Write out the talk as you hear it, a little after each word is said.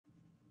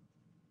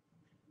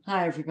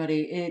Hi,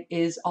 everybody. It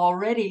is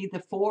already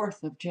the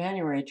 4th of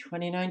January,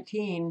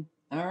 2019.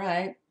 All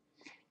right.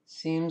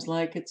 Seems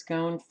like it's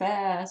going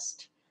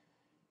fast.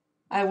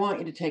 I want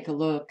you to take a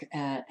look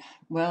at,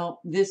 well,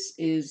 this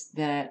is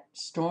that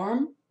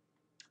storm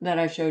that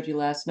I showed you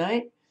last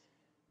night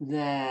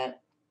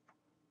that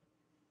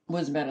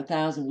was about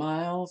 1,000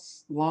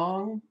 miles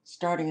long,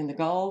 starting in the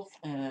Gulf,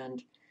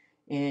 and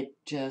it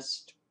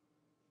just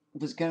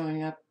was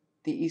going up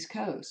the East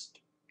Coast.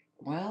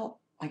 Well,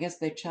 I guess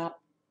they chopped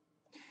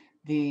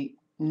the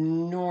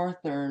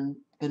northern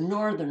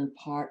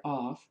part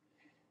off,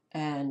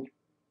 and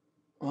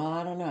well,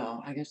 I don't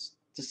know, I guess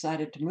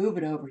decided to move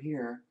it over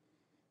here,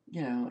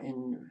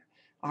 in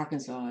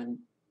Arkansas and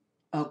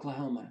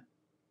Oklahoma.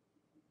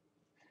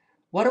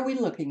 What are we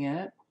looking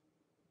at?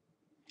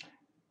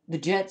 The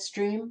jet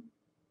stream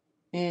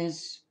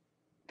is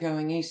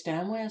going east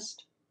and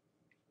west.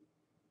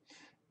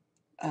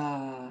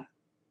 I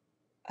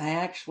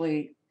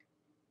actually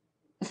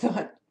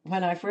thought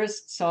when I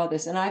first saw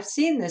this, and I've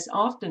seen this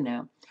often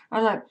now,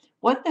 I'm like,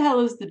 what the hell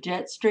is the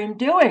jet stream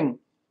doing?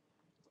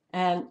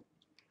 And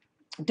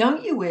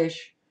don't you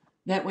wish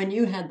that when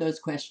you had those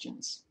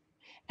questions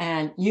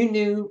and you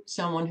knew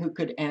someone who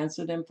could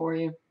answer them for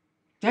you,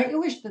 don't you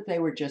wish that they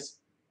were just,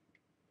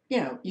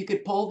 you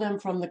could pull them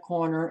from the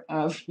corner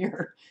of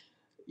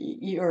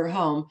your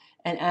home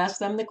and ask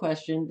them the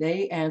question,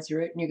 they answer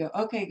it, and you go,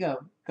 okay,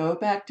 go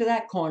back to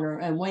that corner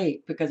and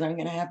wait because I'm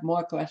going to have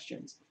more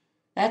questions.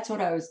 That's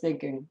what I was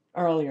thinking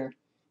earlier.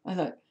 I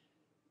thought,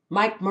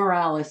 Mike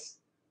Morales,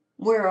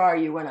 where are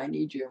you when I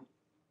need you?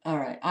 All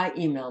right, I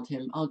emailed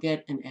him. I'll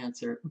get an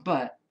answer,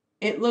 but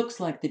it looks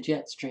like the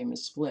jet stream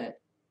is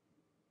split.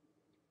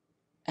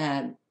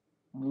 And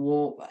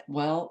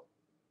well,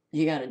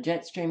 you got a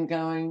jet stream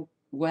going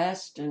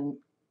west and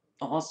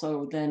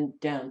also then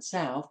down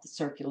south, the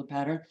circular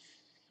pattern,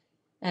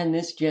 and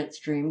this jet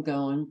stream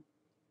going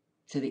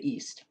to the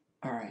east.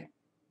 All right.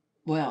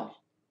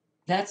 Well,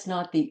 that's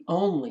not the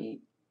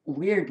only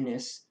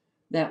weirdness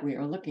that we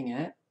are looking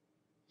at.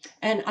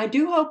 And I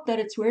do hope that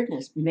it's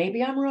weirdness.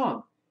 Maybe I'm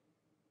wrong.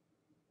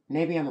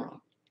 Maybe I'm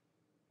wrong.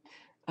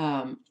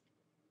 Um,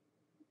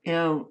 you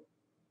know,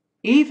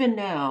 even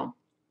now,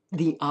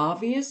 the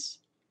obvious,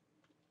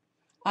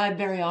 I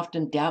very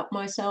often doubt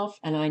myself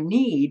and I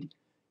need,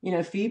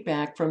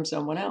 feedback from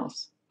someone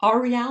else.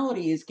 Our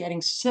reality is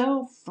getting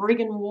so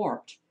friggin'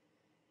 warped.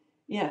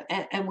 Yeah,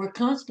 and we're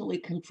constantly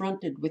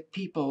confronted with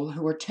people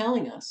who are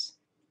telling us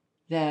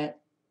that,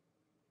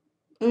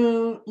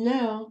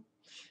 no,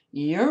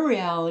 your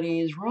reality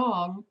is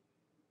wrong,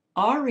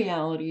 our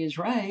reality is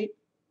right.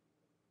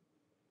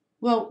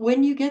 Well,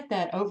 when you get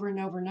that over and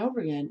over and over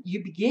again,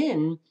 you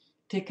begin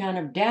to kind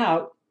of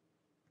doubt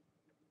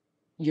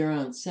your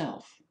own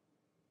self.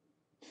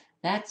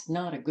 That's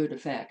not a good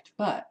effect.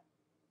 But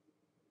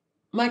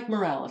Mike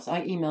Morales,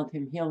 I emailed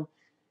him.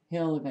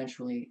 He'll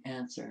eventually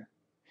answer.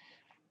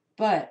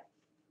 But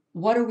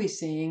what are we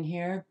seeing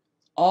here?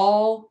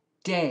 All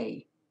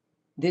day,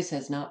 this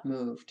has not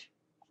moved.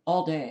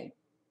 All day.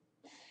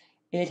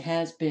 It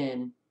has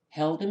been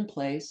held in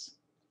place.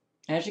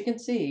 As you can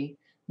see,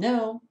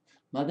 no,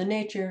 Mother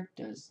Nature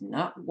does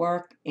not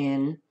work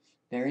in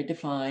very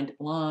defined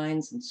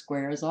lines and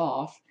squares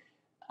off.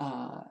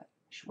 Uh,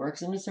 she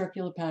works in a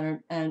circular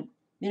pattern, and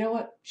you know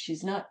what? She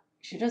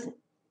doesn't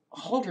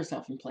hold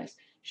herself in place.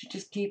 She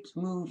just keeps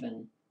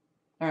moving.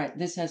 All right,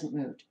 this hasn't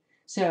moved.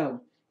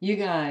 So, you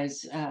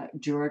guys,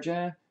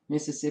 Georgia,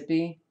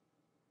 Mississippi,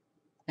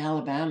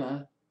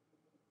 Alabama,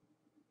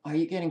 are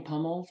you getting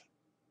pummeled?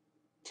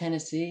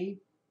 Tennessee,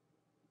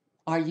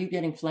 are you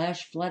getting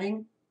flash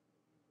flooding?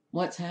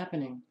 What's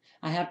happening?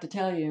 I have to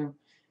tell you,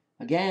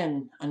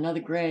 again, another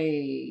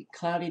gray,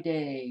 cloudy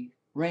day,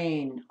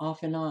 rain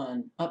off and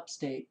on,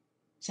 upstate,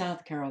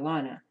 South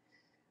Carolina.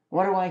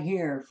 What do I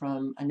hear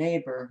from a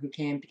neighbor who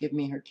came to give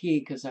me her key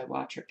because I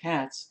watch her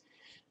cats?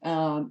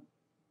 Um,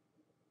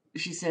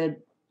 she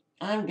said,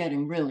 I'm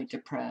getting really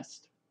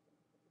depressed.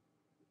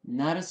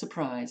 Not a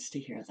surprise to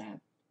hear that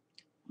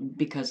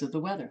because of the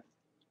weather.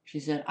 She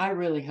said, I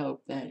really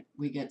hope that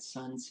we get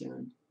sun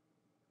soon.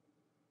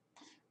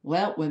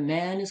 Well, when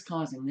man is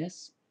causing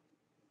this,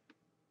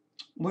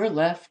 we're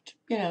left,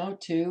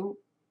 to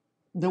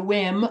the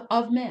whim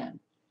of man,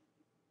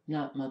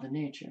 not Mother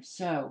Nature.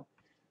 So,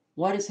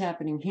 what is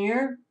happening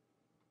here?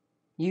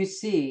 You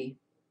see,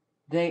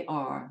 they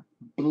are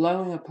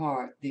blowing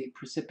apart the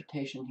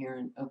precipitation here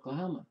in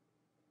Oklahoma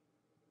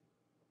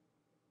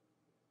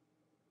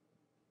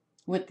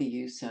with the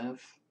use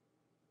of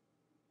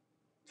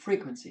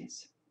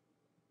frequencies.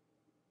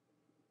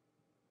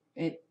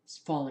 It's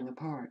falling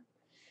apart.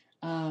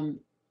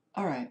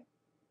 All right,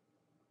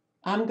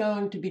 I'm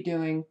going to be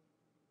doing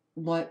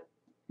what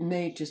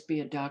may just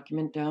be a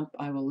document dump.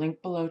 I will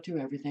link below to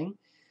everything.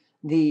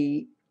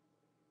 The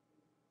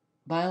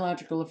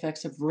biological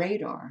effects of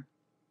radar,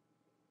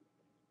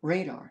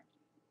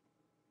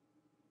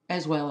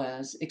 as well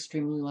as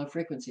extremely low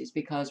frequencies.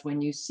 Because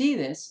when you see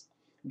this,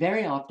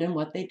 very often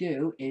what they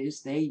do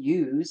is they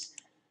use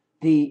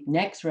the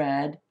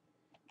NexRad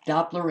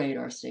Doppler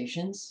radar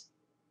stations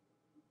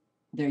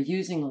they're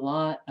using a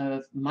lot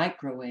of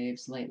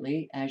microwaves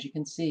lately. As you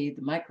can see,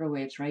 the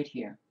microwaves right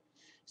here.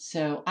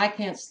 So I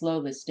can't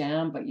slow this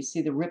down, but you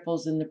see the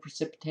ripples in the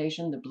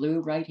precipitation, the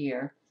blue right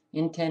here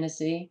in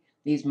Tennessee,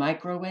 these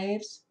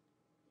microwaves.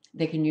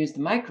 They can use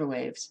the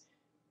microwaves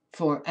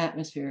for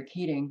atmospheric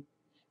heating.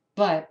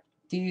 But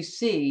do you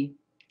see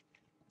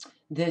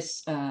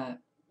this,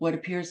 what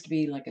appears to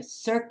be like a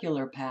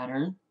circular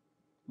pattern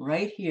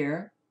right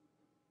here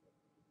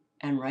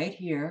and right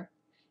here,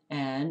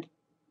 and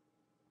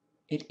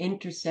it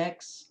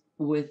intersects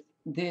with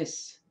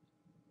this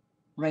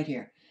right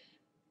here.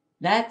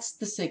 That's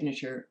the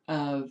signature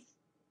of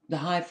the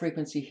high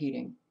frequency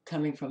heating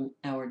coming from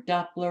our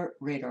Doppler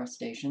radar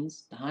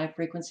stations. The high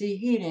frequency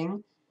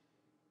heating,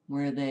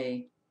 where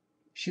they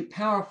shoot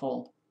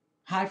powerful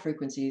high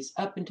frequencies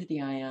up into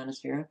the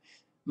ionosphere,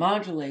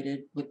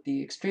 modulated with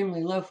the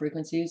extremely low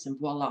frequencies, and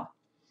voila.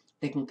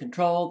 They can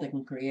control, they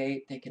can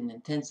create, they can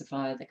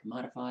intensify, they can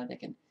modify, they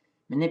can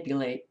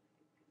manipulate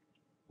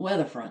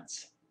weather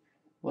fronts.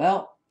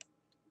 Well,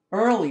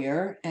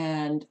 earlier,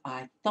 and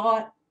I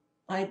thought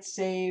I'd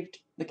saved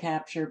the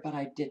capture, but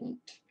I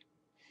didn't.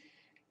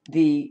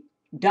 The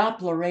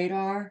Doppler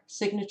radar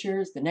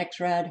signatures, the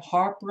NEXRAD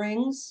HARP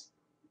rings,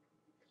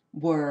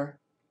 were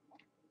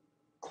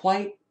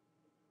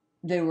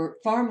they were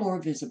far more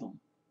visible.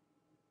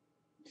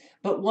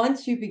 But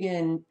once you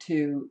begin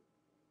to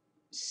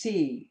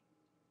see,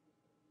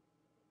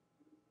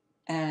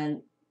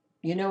 and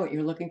you know what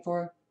you're looking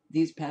for,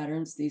 these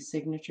patterns, these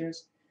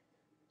signatures,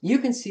 you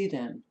can see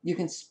them, you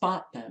can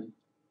spot them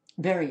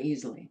very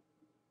easily.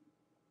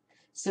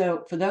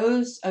 So for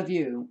those of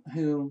you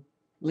who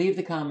leave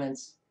the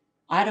comments,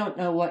 I don't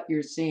know what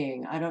you're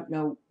seeing, I don't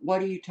know,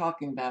 what are you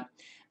talking about?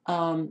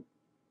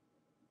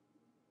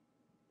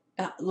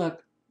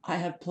 Look, I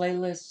have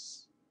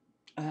playlists,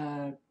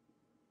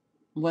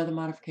 weather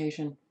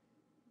modification,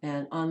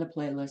 and on the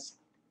playlist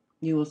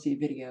you will see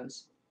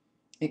videos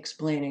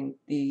explaining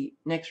the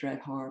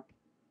NEXRAD HARP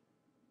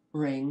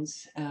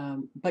rings.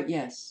 But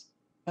yes,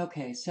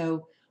 okay,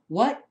 so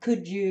what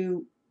could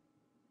you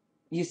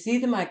see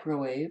the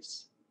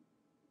microwaves,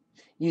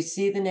 you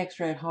see the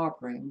NEXRAD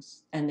HARP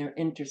rings, and they're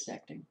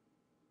intersecting.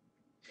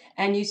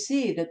 And you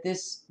see that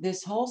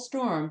this whole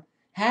storm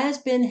has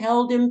been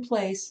held in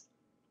place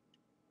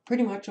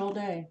pretty much all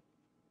day.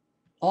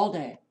 All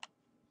day.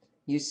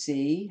 You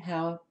see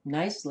how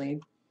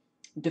nicely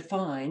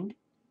defined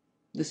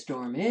the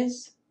storm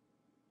is.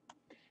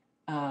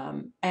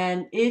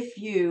 And if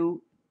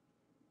you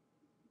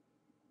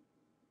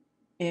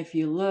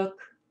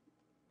look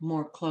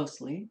more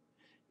closely,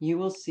 you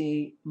will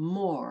see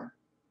more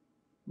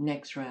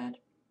NEXRAD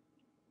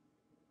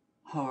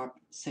HARP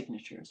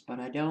signatures, but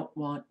I don't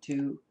want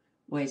to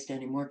waste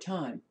any more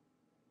time.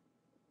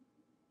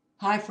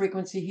 High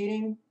frequency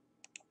heating.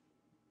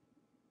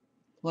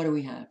 What do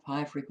we have?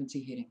 High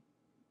frequency heating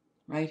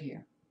right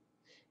here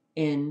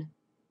in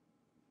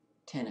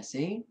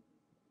Tennessee,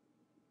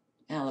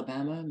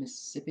 Alabama,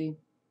 Mississippi.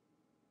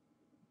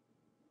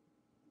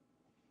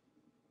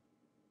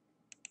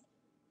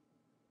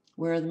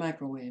 Where are the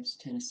microwaves?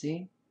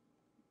 Tennessee.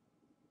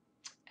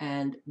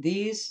 And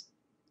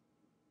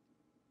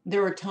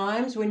there are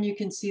times when you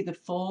can see the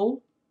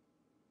full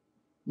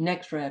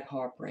NEXRAD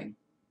HARP ring.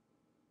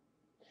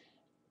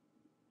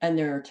 And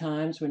there are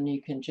times when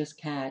you can just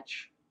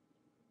catch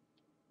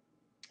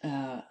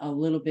a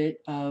little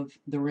bit of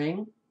the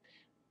ring.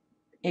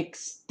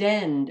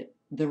 Extend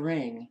the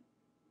ring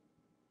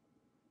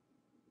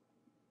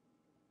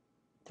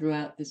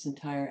throughout this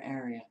entire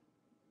area.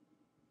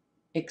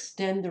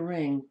 Extend the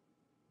ring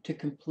to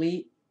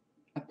complete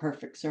a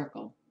perfect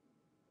circle.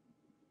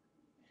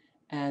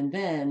 And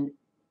then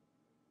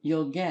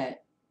you'll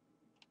get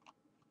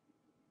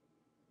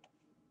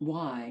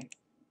why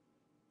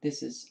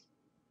this is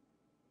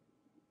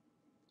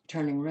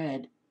turning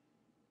red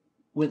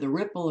with a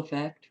ripple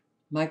effect,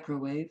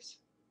 microwaves.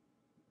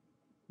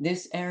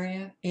 This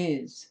area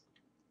is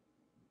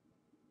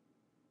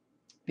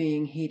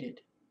being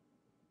heated.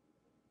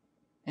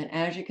 And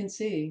as you can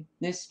see,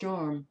 this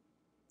storm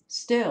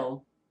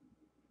still,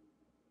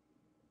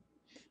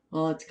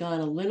 well, it's gone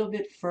a little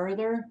bit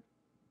further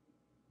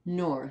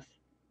north.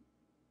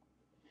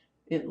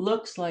 It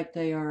looks like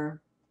they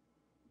are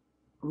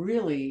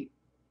really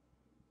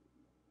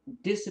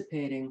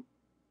dissipating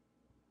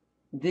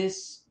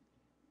this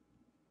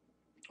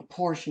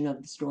portion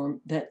of the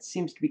storm that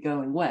seems to be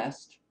going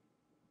west.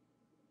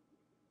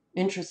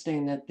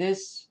 Interesting that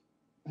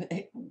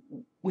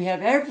we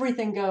have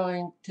everything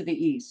going to the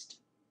east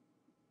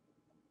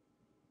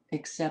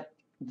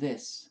except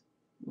this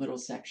little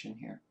section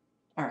here.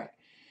 All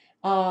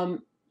right.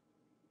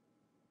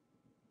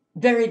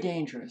 Very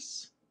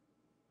dangerous.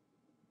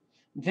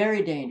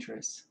 Very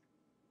dangerous.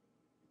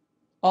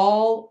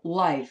 All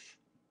life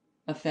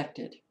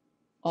affected.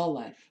 All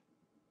life.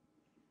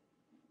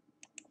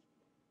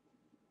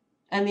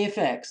 And the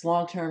effects.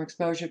 Long-term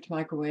exposure to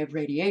microwave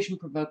radiation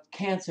provoked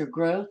cancer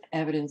growth.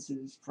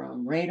 Evidences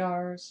from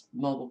radars,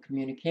 mobile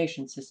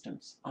communication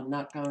systems. I'm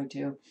not going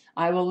to.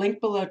 I will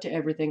link below to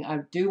everything. I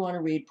do want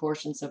to read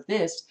portions of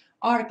this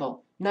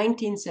article.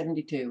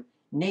 1972.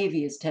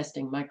 Navy is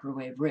testing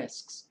microwave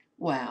risks.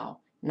 Wow.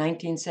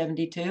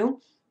 1972?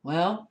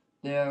 Well,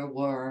 there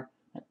were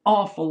an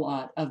awful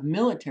lot of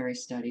military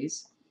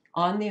studies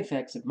on the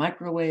effects of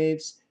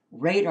microwaves,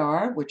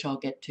 radar, which I'll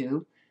get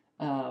to,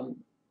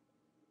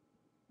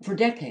 for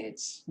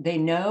decades. They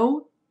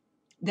know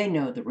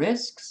the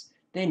risks,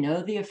 they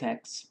know the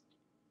effects.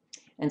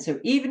 And so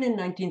even in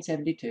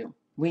 1972,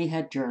 we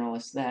had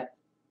journalists that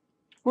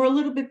were a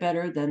little bit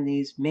better than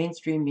these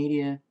mainstream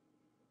media.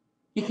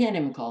 You can't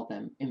even call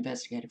them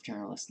investigative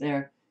journalists.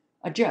 They're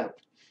a joke.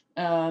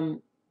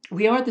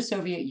 We are the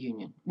Soviet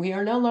Union. We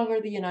are no longer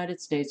the United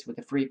States with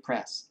a free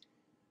press.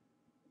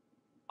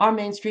 Our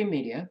mainstream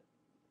media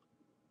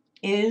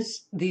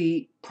is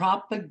the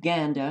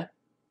propaganda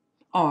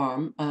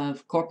arm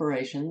of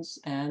corporations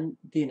and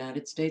the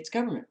United States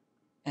government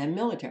and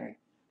military.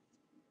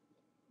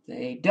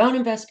 They don't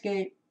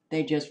investigate,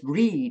 they just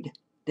read.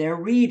 They're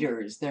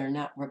readers, they're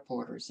not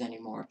reporters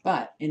anymore.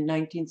 But in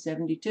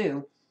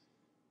 1972,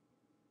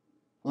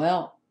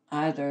 well,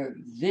 either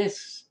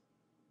this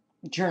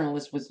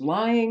journalist was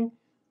lying,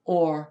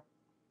 or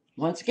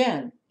once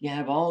again, you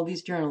have all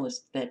these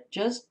journalists that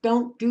just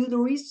don't do the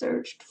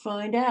research to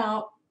find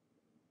out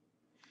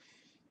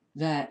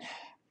that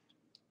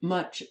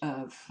much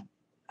of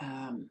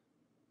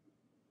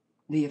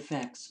the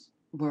effects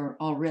were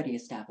already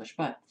established.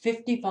 But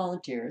 50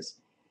 volunteers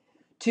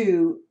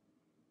to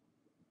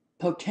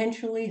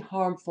potentially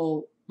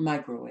harmful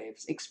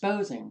microwaves,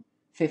 exposing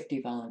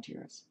 50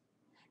 volunteers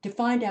to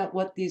find out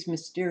what these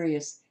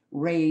mysterious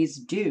rays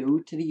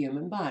do to the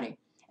human body.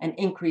 An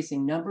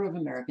increasing number of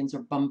Americans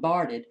are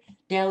bombarded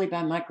daily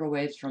by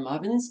microwaves from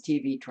ovens,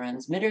 TV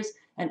transmitters,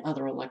 and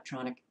other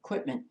electronic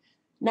equipment.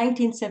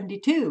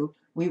 1972,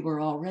 we were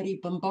already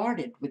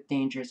bombarded with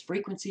dangerous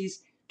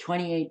frequencies.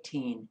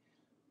 2018,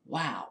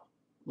 wow.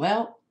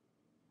 Well,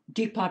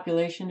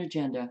 depopulation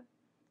agenda.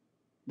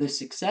 The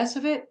success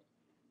of it,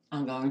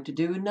 I'm going to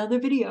do another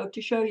video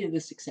to show you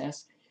the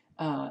success.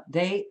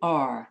 They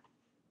are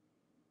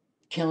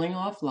killing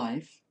off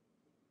life.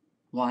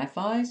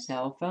 Wi-Fi,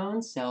 cell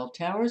phones, cell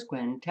towers,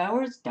 Gwen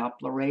towers,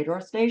 Doppler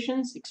radar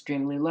stations,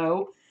 extremely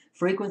low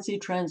frequency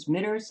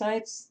transmitter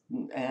sites,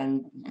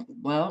 and,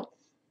 well,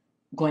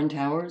 Gwen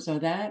towers are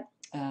that.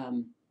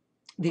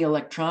 The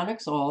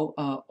electronics, all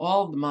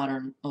the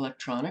modern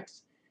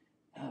electronics,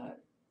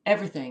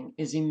 everything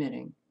is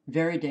emitting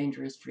very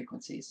dangerous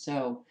frequencies.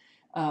 So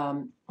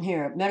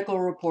here, medical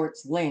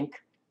reports link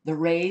the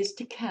rays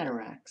to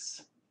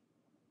cataracts,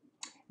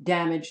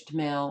 damage to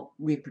male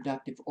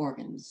reproductive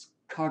organs,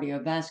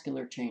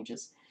 cardiovascular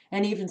changes,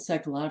 and even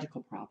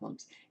psychological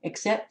problems.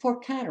 Except for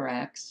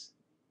cataracts,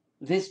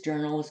 this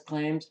journalist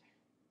claims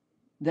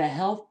the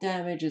health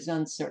damage is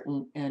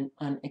uncertain and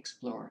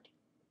unexplored.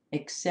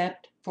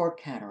 Except for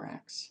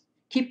cataracts.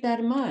 Keep that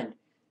in mind.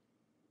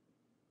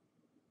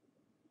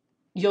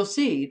 You'll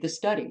see the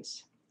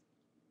studies.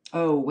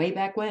 Oh, way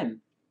back when.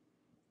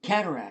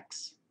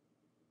 Cataracts.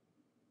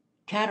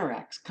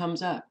 Cataracts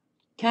comes up.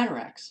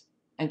 Cataracts.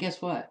 And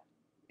guess what?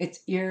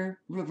 It's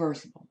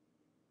irreversible.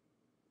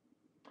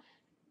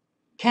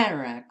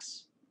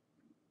 Cataracts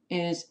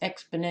is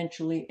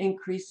exponentially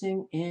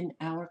increasing in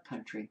our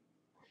country.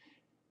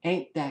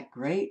 Ain't that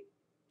great?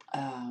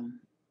 And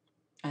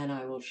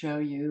I will show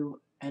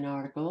you an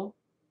article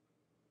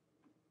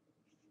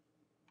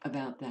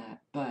about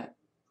that. But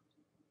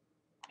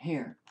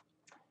here,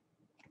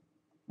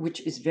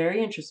 which is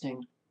very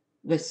interesting.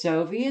 The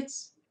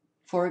Soviets,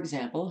 for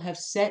example, have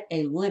set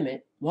a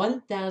limit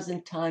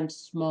 1,000 times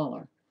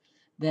smaller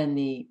than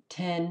the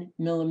 10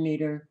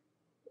 millimeter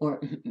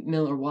or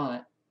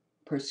milliwatt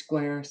per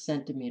square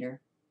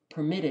centimeter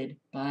permitted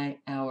by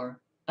our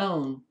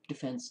own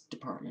Defense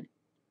Department.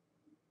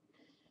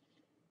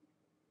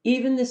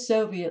 Even the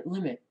Soviet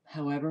limit,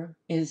 however,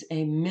 is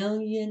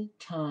 1,000,000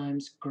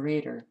 times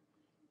greater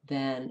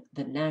than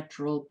the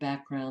natural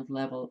background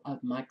level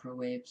of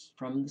microwaves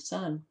from the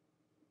sun.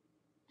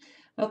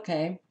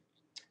 Okay,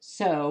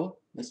 so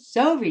the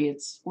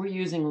Soviets were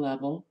using a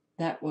level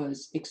that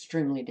was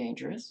extremely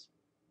dangerous.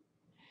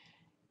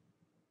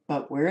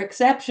 But we're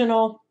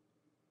exceptional.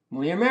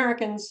 We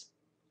Americans,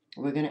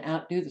 we're going to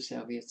outdo the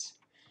Soviets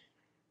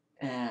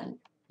and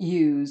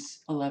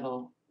use a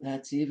level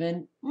that's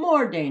even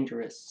more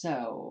dangerous.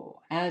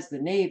 So as the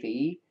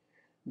Navy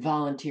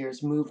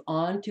volunteers move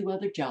on to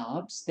other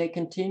jobs, they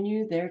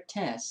continue their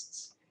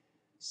tests,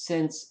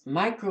 since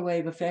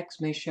microwave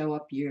effects may show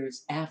up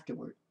years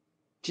afterward.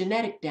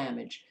 Genetic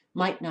damage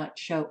might not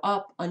show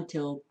up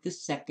until the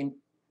second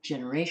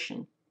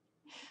generation.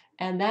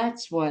 And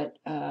that's what,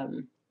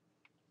 oh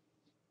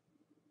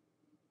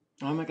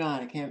my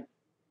God, I can't,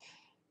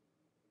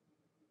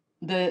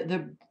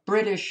 the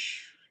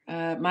British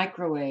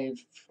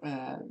microwave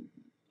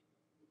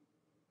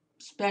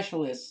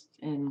specialist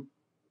in,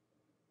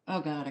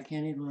 oh God, I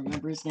can't even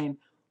remember his name.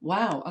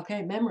 Wow.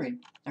 Okay, memory.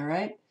 All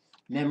right.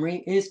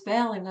 Memory is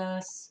failing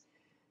us.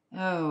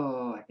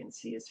 Oh, I can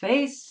see his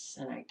face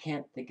and I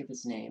can't think of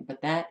his name,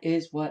 but that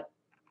is what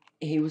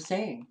he was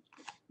saying,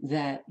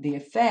 that the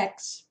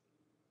effects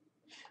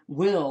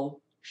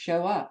will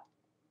show up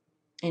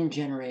in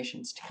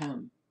generations to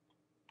come.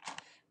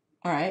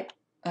 All right.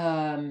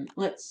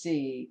 Let's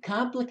see.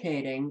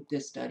 Complicating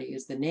this study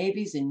is the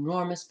Navy's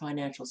enormous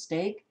financial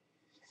stake.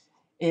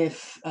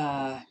 If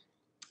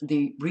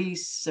the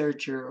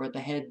researcher or the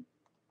head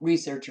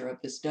researcher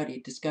of the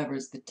study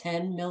discovers the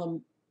 10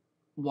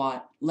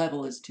 milliwatt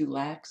level is too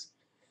lax,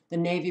 the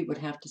Navy would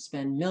have to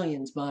spend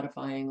millions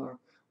modifying or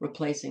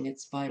replacing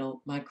its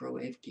vital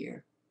microwave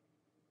gear.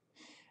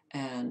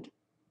 And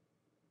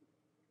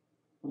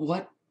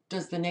what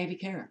does the Navy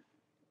care?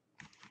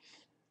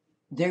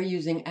 They're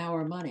using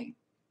our money.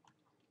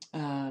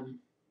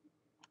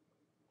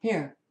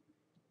 Here.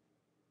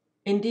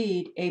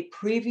 Indeed, a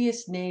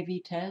previous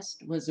Navy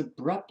test was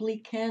abruptly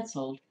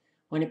canceled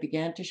when it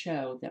began to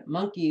show that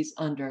monkeys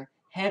under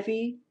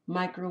heavy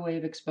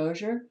microwave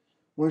exposure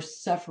were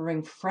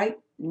suffering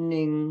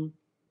frightening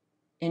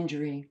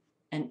injury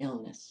and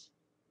illness.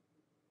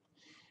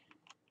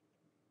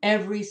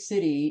 Every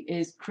city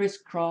is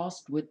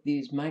crisscrossed with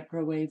these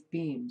microwave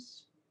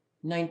beams.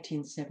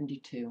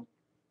 1972.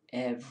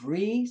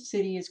 Every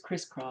city is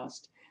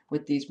crisscrossed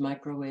with these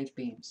microwave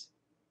beams.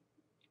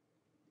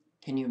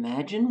 Can you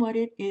imagine what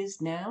it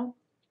is now?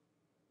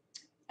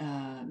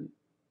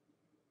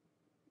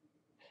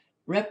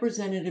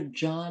 Representative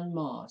John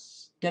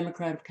Moss,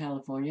 Democrat of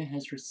California,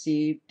 has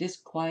received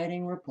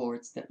disquieting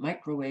reports that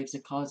microwaves are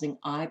causing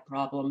eye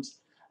problems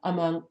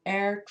among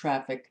air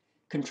traffic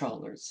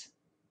controllers.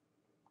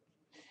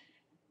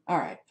 All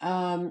right.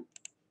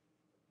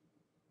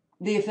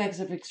 The effects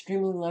of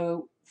extremely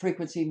low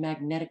frequency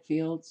magnetic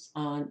fields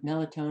on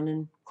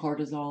melatonin,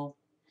 cortisol,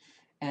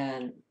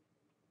 and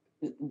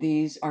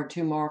these are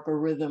two marker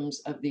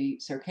rhythms of the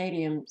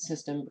circadian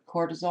system.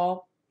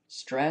 Cortisol,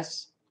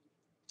 stress,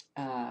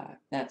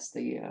 that's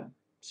the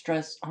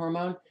stress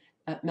hormone.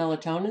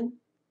 Melatonin,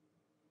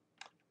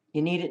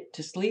 you need it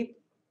to sleep.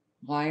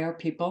 Why are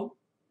people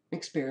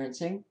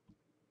experiencing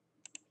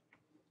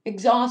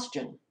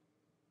exhaustion,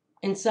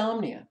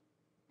 insomnia?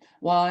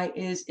 Why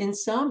is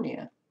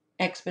insomnia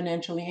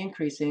exponentially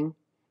increasing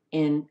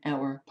in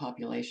our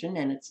population?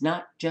 And it's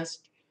not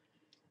just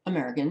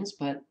Americans,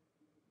 but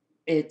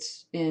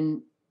it's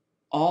in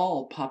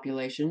all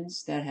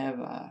populations that have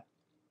a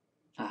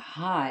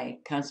high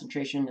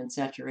concentration and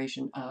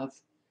saturation of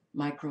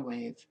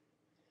microwave,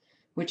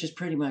 which is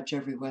pretty much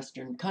every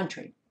Western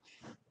country.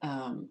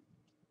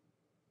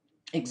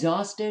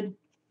 Exhausted,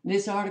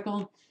 this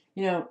article,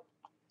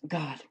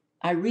 God,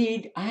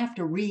 I have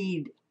to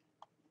read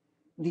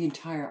the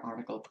entire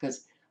article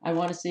because I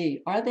want to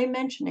see, are they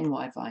mentioning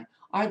Wi-Fi?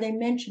 Are they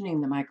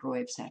mentioning the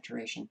microwave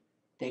saturation?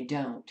 They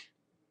don't.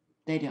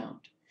 They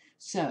don't.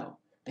 So,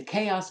 the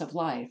chaos of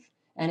life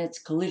and its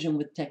collision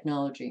with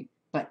technology,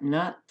 but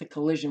not the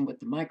collision with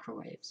the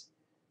microwaves.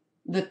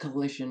 The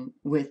collision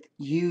with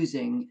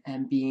using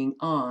and being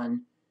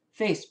on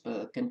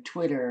Facebook and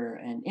Twitter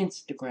and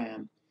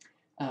Instagram,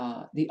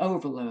 the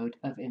overload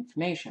of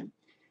information.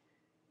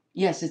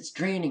 Yes, it's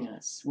draining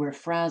us. We're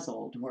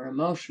frazzled. We're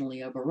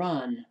emotionally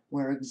overrun.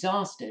 We're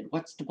exhausted.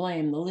 What's to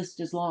blame? The list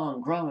is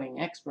long,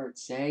 growing.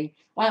 Experts say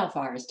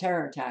wildfires,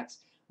 terror attacks,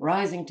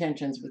 rising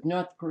tensions with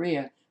North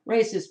Korea,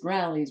 racist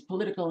rallies,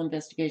 political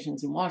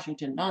investigations in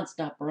Washington,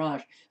 nonstop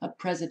barrage of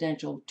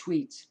presidential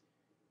tweets,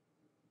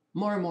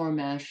 more and more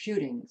mass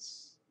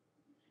shootings,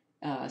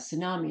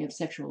 tsunami of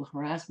sexual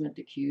harassment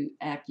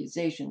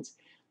accusations,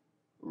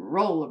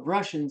 role of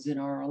Russians in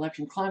our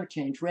election, climate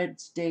change, red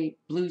state,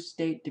 blue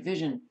state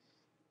division,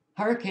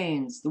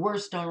 hurricanes, the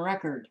worst on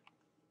record.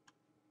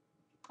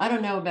 I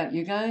don't know about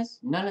you guys.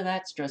 None of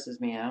that stresses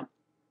me out.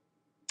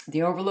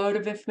 The overload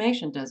of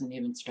information doesn't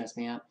even stress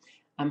me out.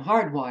 I'm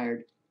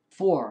hardwired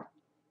for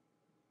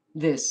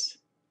this.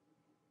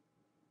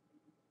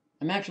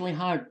 I'm actually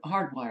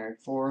hardwired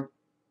for,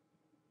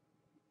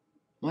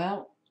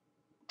 well,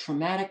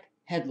 traumatic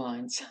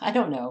headlines. I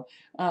don't know.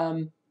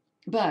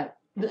 But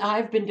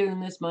I've been doing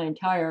this my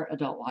entire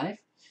adult life.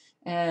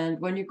 And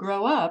when you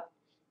grow up,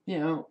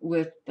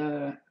 with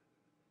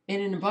in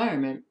an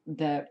environment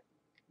that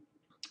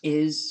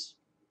is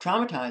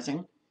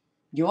traumatizing,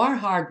 you are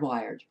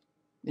hardwired,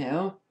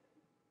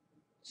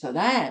 so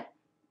that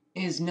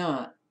is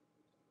not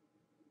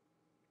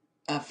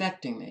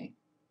affecting me.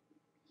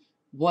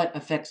 What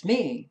affects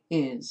me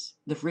is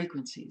the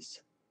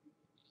frequencies.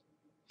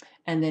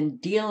 And then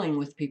dealing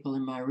with people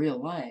in my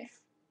real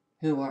life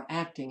who are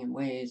acting in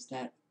ways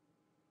that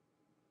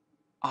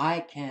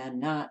I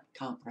cannot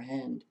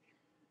comprehend.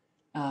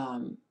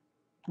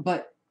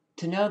 But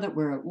to know that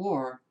we're at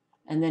war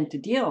and then to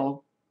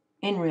deal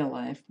in real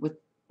life with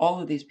all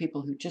of these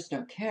people who just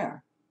don't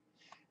care,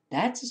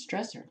 that's a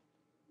stressor.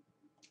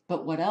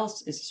 But what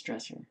else is a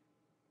stressor?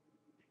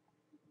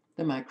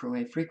 The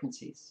microwave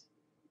frequencies.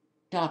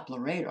 Doppler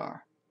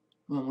radar.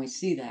 When we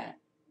see the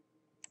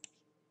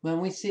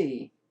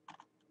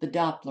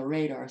Doppler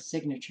radar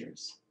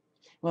signatures,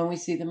 when we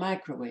see the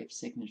microwave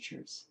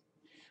signatures,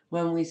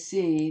 when we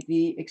see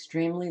the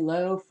extremely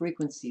low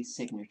frequency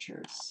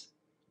signatures,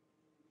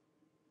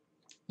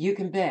 you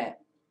can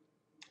bet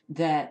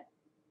that,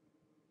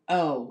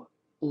 oh,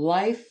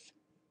 life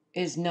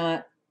is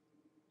not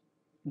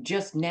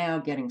just now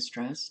getting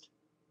stressed.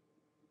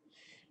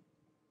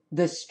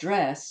 The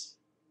stress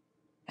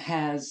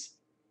has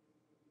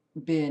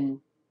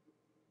been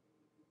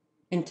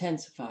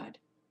intensified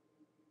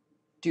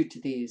due to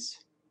these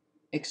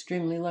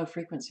extremely low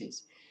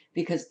frequencies,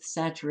 because the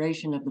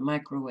saturation of the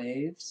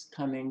microwaves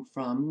coming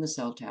from the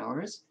cell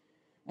towers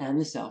and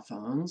the cell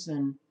phones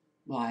and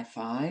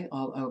Wi-Fi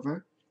all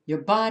over,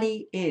 your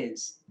body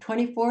is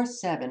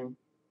 24/7.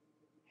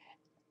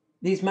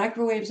 These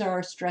microwaves are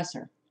a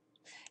stressor.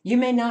 You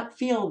may not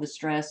feel the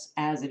stress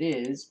as it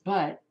is,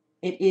 but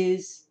it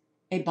is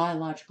a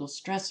biological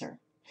stressor.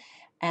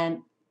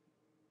 And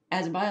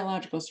as a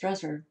biological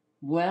stressor,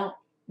 well,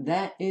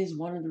 that is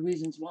one of the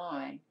reasons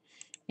why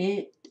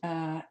it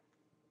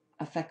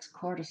affects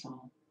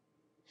cortisol.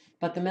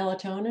 But the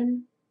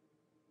melatonin,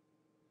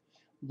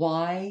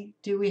 why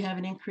do we have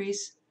an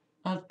increase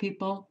of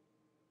people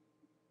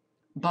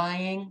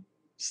buying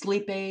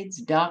sleep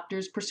aids,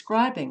 doctors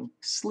prescribing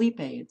sleep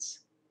aids?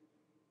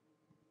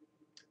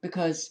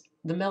 Because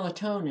the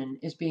melatonin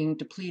is being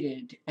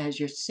depleted as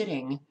you're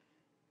sitting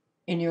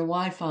in your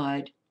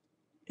Wi-Fi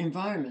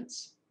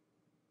environments.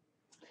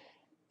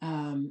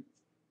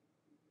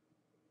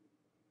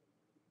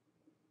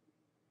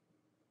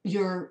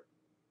 Your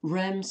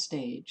REM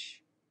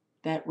stage,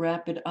 that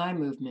rapid eye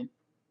movement,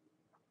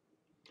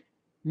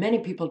 many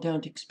people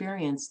don't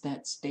experience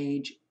that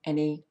stage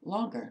any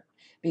longer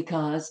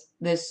because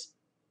this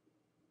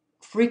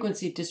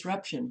frequency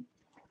disruption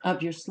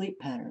of your sleep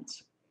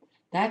patterns.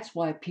 That's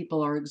why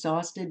people are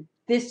exhausted.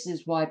 This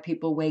is why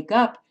people wake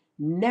up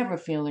never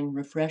feeling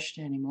refreshed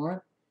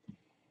anymore.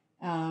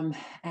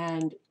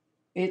 And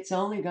it's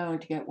only going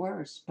to get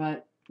worse.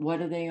 But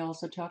what are they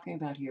also talking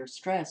about here?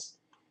 Stress.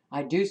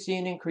 I do see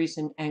an increase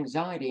in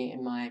anxiety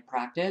in my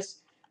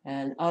practice,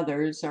 and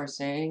others are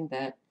saying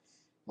that,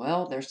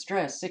 well, they're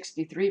stressed.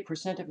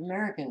 63% of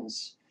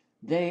Americans,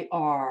 they're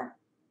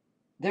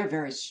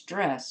very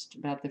stressed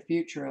about the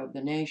future of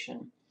the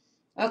nation.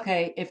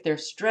 Okay, if they're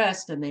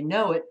stressed and they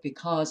know it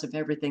because of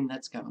everything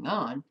that's going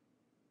on,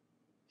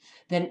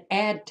 then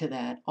add to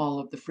that all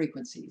of the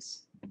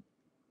frequencies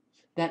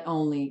that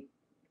only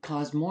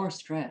cause more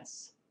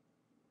stress.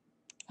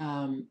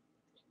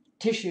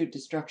 Tissue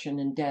destruction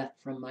and death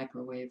from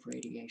microwave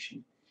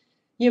radiation.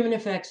 Human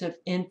effects of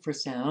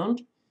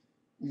infrasound,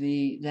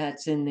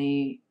 that's in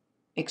the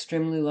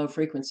extremely low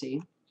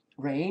frequency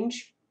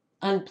range.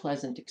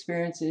 Unpleasant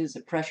experiences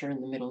of pressure in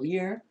the middle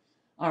ear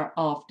are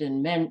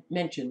often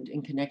mentioned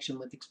in connection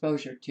with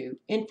exposure to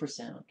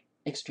infrasound,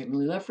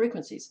 extremely low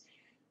frequencies,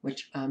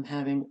 which I'm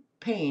having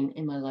pain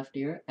in my left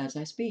ear as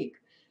I speak.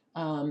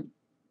 The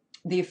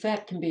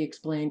effect can be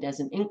explained as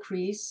an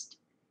increased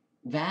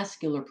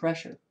vascular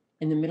pressure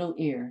in the middle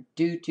ear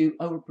due to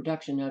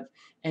overproduction of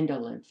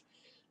endolymph.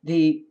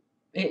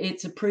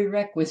 It's a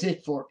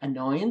prerequisite for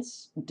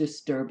annoyance,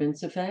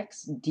 disturbance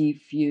effects,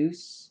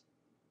 diffuse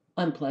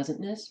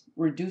unpleasantness,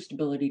 reduced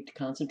ability to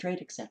concentrate,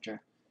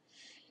 etc.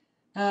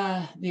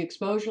 The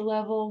exposure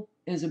level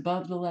is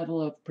above the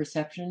level of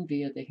perception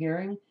via the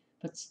hearing,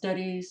 but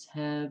studies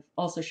have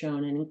also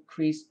shown an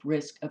increased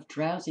risk of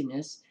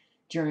drowsiness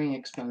during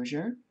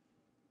exposure.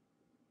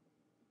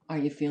 Are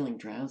you feeling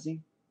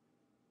drowsy?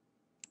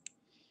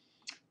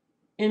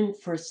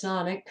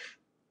 Infrasound,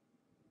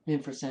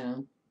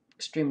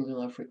 extremely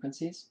low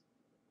frequencies.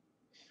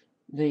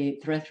 The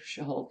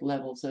threshold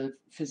levels of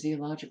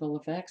physiological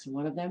effects, and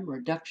one of them,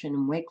 reduction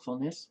in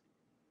wakefulness.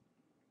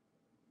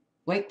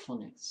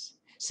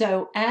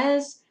 So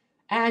as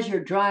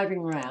you're driving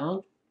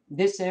around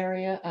this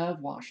area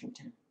of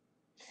Washington,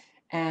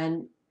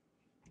 and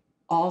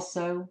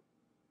also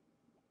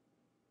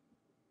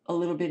a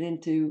little bit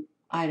into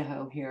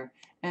Idaho here,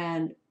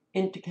 and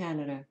into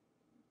Canada,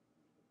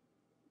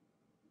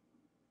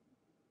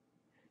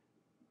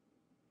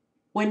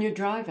 when you're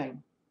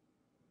driving,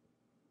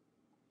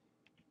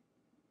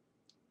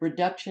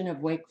 reduction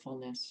of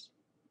wakefulness,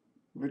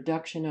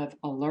 reduction of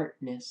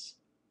alertness.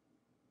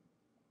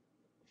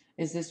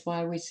 Is this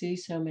why we see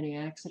so many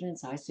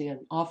accidents? I see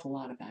an awful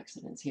lot of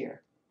accidents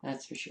here,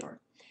 that's for sure.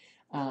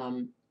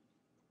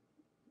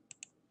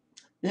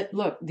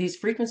 Look, these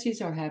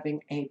frequencies are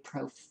having a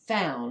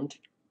profound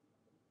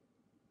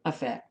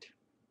effect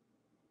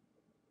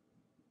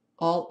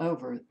all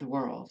over the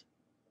world.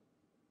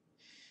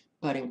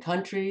 But in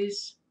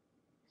countries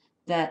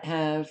that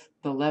have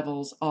the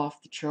levels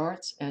off the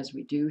charts, as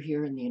we do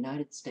here in the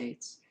United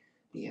States,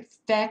 the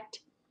effect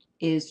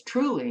is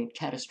truly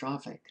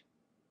catastrophic.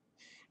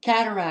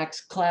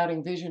 Cataracts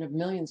clouding vision of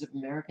millions of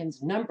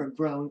Americans, number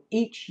growing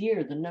each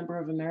year. The number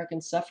of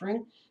Americans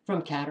suffering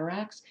from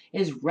cataracts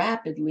is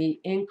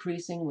rapidly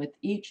increasing with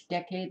each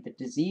decade. The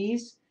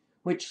disease,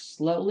 which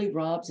slowly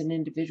robs an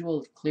individual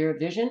of clear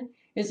vision,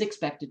 is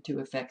expected to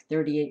affect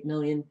 38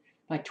 million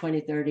by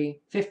 2030,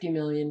 50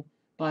 million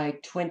by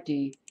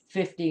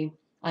 2050,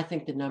 I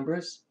think the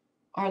numbers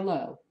are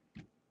low.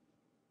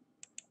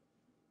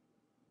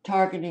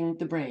 Targeting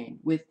the brain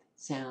with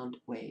sound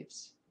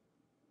waves.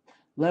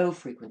 Low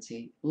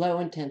frequency, low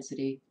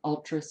intensity,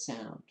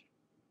 ultrasound.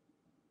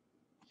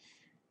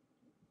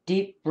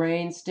 Deep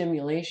brain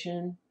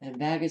stimulation and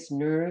vagus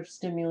nerve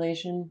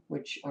stimulation,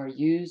 which are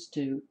used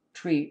to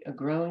treat a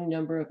growing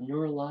number of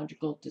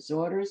neurological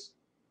disorders.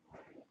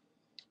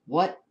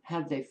 What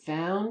have they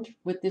found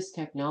with this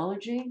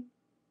technology?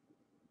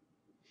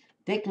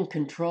 They can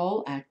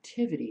control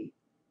activity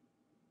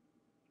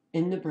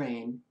in the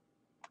brain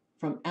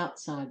from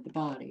outside the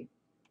body,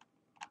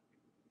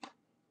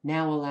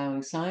 now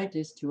allowing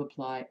scientists to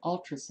apply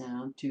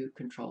ultrasound to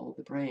control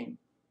the brain.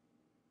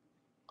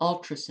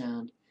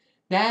 Ultrasound.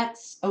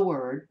 That's a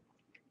word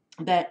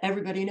that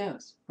everybody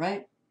knows,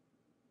 right?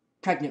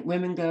 Pregnant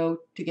women go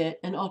to get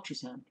an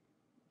ultrasound.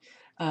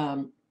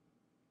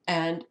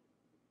 And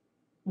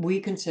we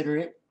consider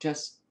it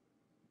just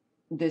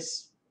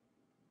this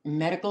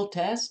medical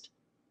test,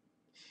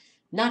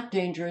 not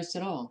dangerous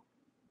at all.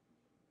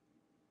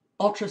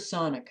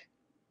 Ultrasonic.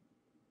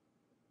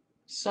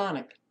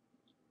 Sonic.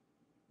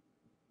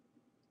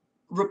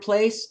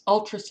 Replace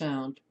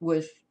ultrasound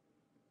with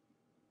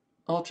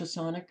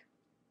ultrasonic,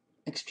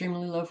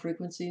 extremely low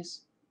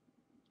frequencies,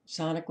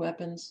 sonic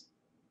weapons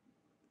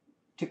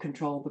to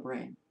control the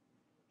brain.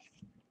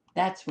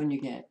 That's when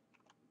you get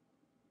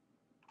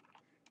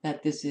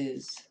that this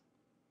is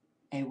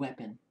a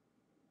weapon.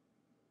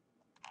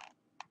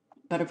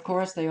 But of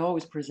course, they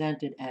always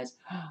present it as,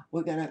 oh,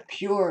 we're going to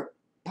cure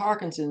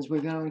Parkinson's,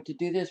 we're going to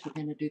do this, we're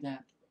going to do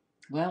that.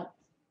 Well,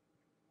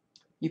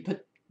 you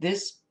put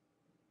this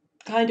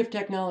kind of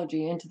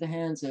technology into the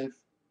hands of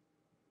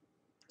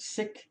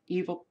sick,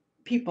 evil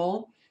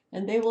people,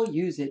 and they will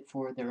use it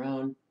for their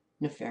own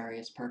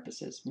nefarious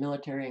purposes.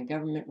 Military and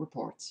government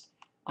reports.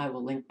 I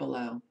will link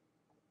below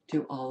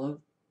to all of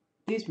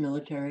these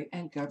military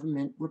and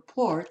government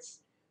reports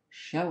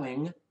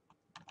showing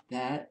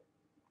that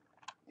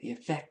the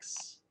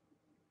effects,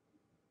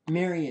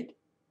 myriad,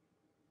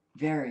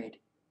 varied,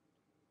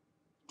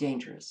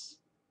 dangerous.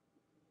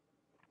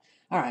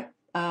 All right.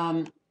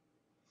 I'm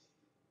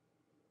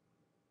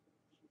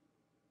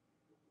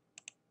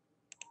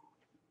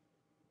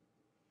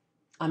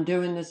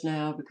doing this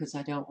now because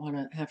I don't want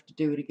to have to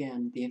do it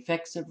again. The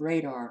effects of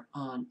radar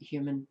on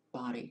human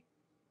body.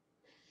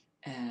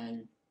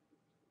 And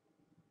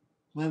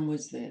when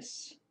was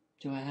this?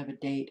 Do I have a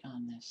date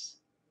on this?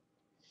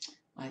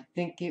 I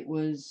think it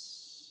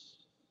was,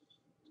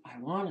 I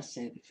want to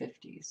say the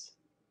 50s,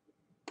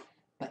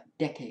 but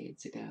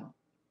decades ago.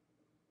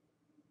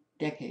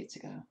 Decades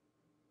ago.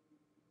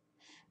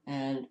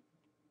 And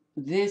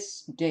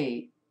this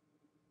date,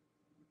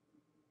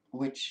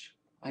 which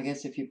I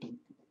guess if you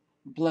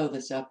blow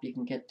this up, you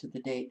can get to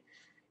the date,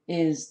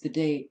 is the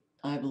date,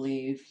 I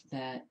believe,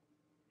 that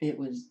it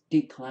was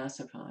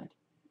declassified.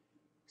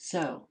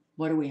 So,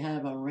 what do we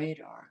have on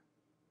radar?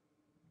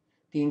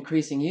 The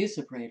increasing use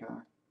of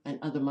radar and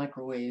other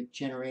microwave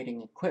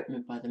generating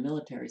equipment by the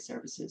military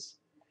services.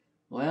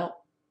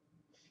 Well,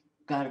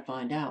 got to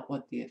find out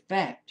what the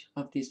effect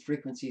of these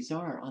frequencies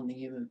are on the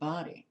human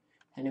body.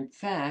 And in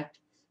fact,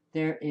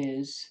 there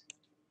is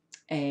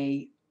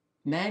a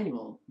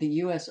manual, the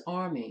U.S.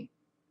 Army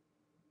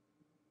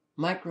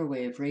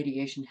microwave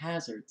radiation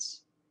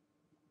hazards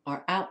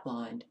are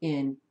outlined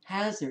in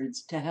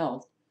Hazards to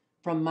Health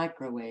from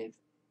Microwave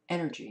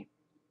Energy.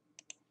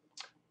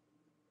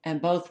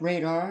 And both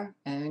radar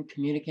and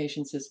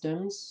communication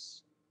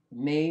systems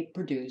may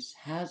produce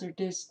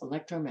hazardous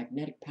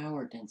electromagnetic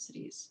power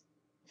densities,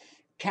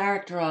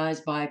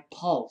 characterized by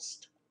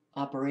pulsed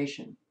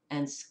operation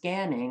and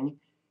scanning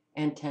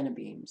antenna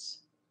beams.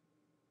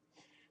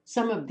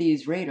 Some of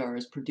these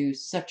radars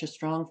produce such a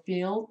strong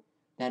field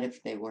that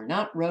if they were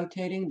not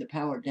rotating, the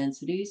power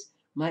densities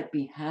might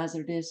be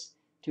hazardous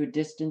to a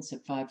distance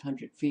of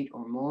 500 feet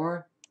or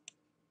more.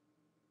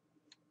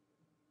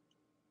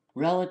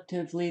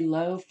 Relatively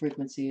low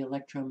frequency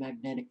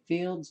electromagnetic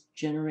fields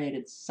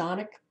generated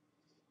sonic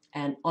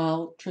and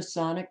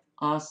ultrasonic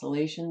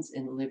oscillations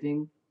in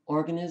living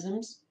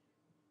organisms.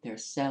 Their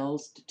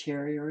cells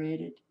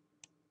deteriorated.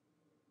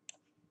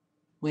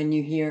 When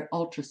you hear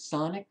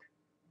ultrasonic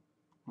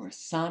or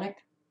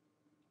sonic,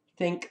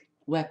 think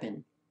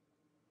weapon.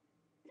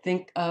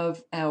 Think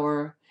of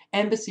our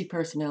embassy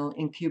personnel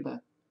in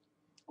Cuba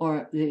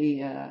or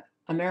the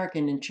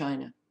American in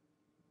China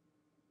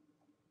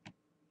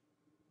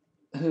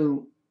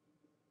who,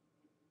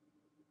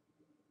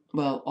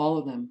 well, all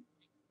of them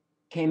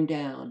came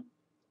down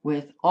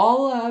with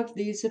all of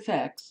these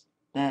effects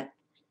that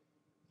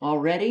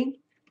already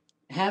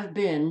have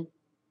been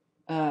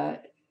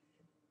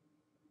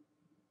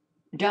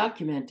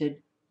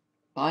documented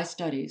by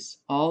studies,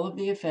 all of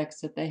the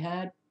effects that they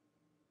had,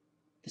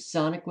 the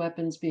sonic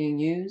weapons being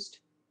used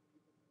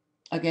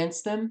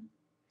against them.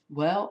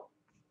 Well,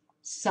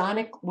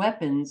 sonic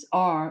weapons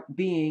are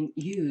being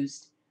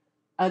used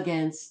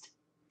against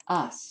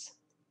us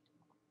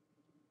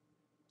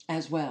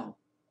as well.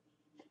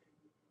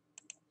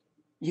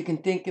 You can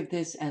think of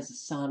this as a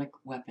sonic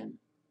weapon.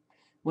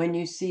 When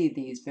you see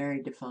these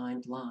very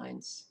defined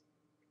lines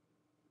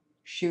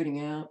shooting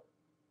out,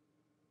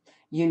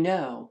 you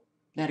know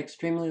that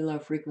extremely low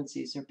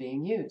frequencies are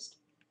being used,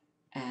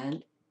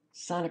 and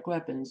sonic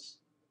weapons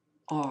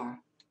are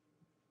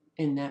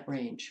in that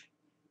range.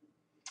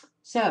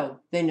 So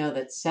they know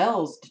that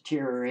cells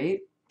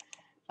deteriorate.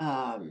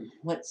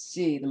 Let's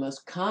see, the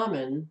most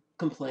common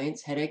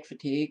complaints: headache,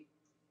 fatigue,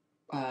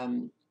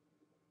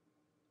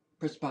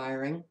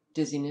 perspiring,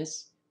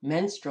 dizziness,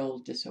 menstrual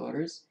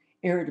disorders,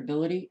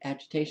 irritability,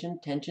 agitation,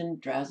 tension,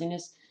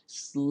 drowsiness,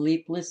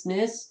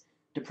 sleeplessness,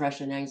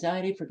 depression,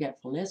 anxiety,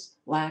 forgetfulness,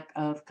 lack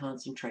of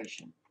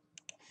concentration.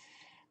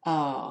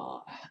 Uh,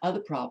 Other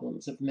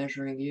problems of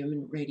measuring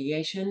human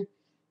radiation,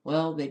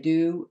 well, they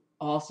do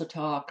also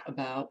talk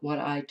about what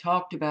I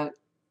talked about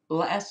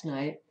last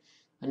night,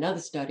 another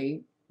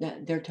study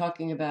that they're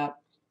talking about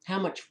how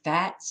much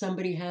fat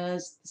somebody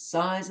has, the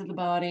size of the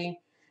body,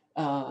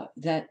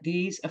 that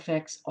these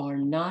effects are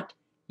not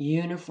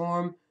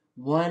uniform.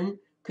 One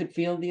could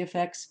feel the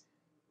effects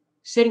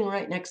sitting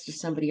right next to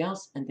somebody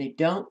else and they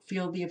don't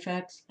feel the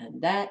effects.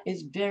 And that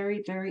is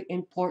very, very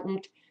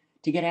important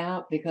to get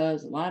out,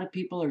 because a lot of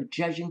people are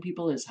judging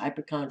people as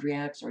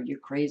hypochondriacs, or you're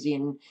crazy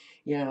and,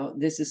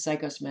 this is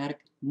psychosomatic.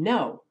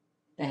 No,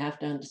 they have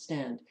to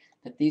understand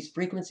that these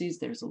frequencies,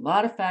 there's a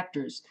lot of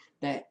factors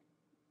that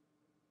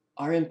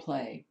are in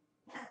play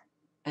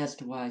as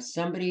to why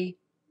somebody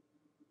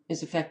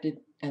is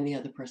affected and the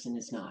other person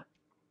is not.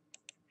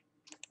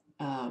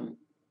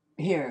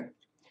 Here,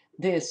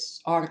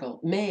 this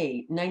article,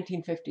 May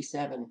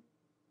 1957,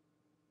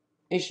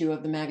 issue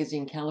of the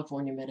magazine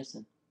California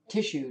Medicine,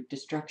 Tissue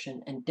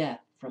Destruction and Death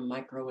from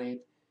Microwave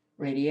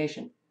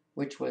Radiation,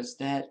 which was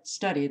that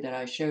study that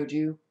I showed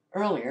you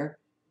earlier.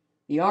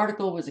 The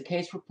article was a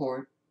case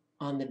report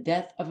on the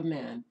death of a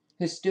man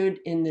who stood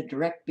in the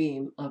direct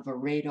beam of a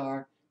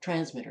radar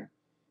transmitter.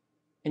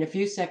 In a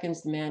few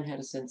seconds, the man had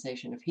a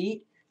sensation of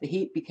heat. The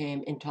heat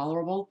became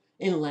intolerable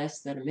in less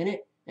than a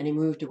minute, and he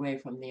moved away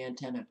from the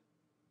antenna.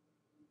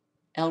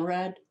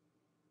 LRAD,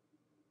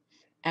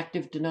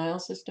 active denial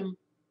system,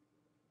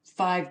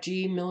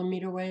 5G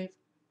millimeter wave.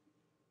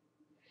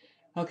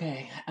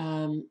 Okay,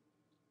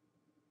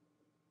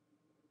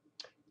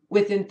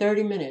 within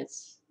 30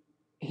 minutes,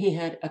 he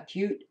had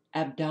acute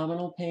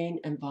abdominal pain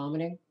and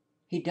vomiting.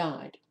 He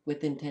died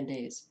within 10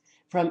 days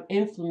from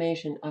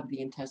inflammation of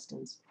the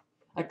intestines,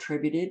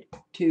 attributed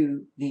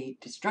to the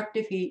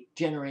destructive heat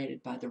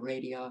generated by the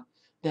radar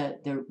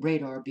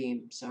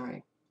beam.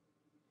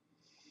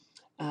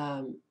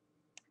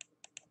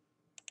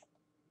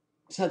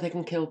 So they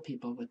can kill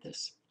people with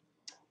this.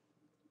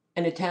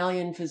 An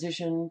Italian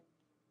physician,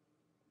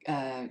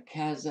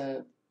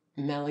 Casamelli,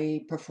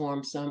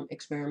 performed some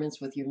experiments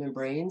with human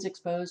brains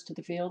exposed to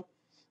the field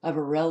of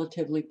a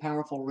relatively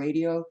powerful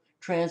radio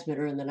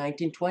transmitter in the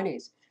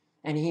 1920s,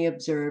 and he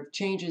observed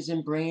changes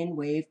in brain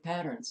wave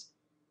patterns.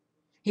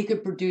 He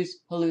could produce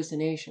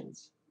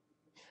hallucinations,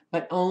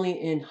 but only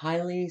in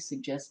highly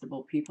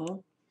suggestible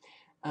people.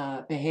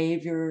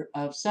 Behavior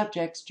of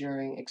subjects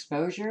during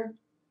exposure.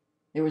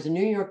 There was a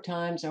New York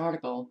Times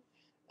article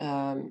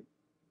that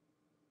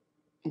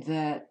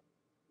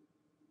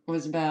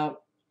was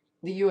about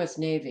the U.S.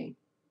 Navy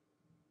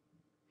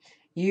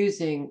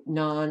using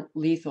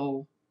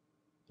non-lethal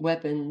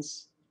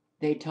weapons.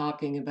 They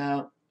talking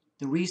about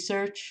the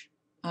research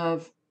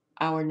of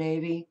our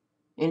Navy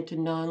into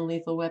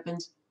non-lethal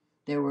weapons.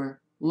 They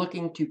were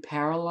looking to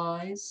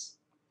paralyze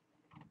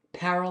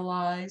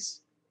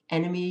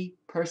enemy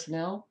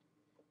personnel.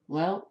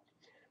 Well,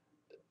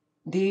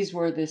 these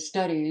were the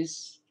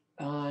studies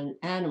on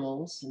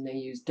animals, and they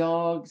used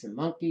dogs and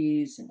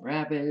monkeys and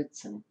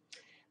rabbits, and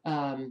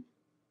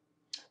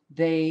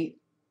they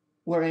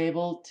were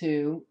able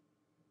to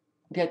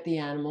get the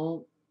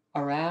animal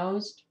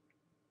aroused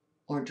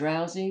or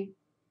drowsy.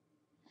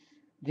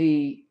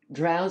 The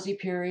drowsy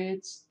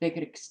periods, they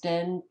could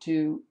extend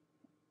to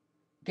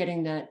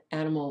getting that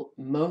animal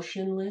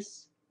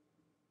motionless,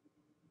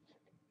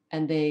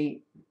 and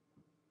the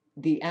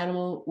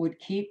animal would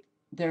keep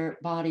their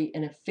body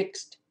in a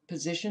fixed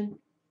position,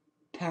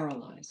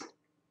 paralyzed.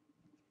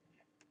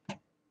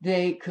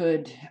 They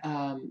could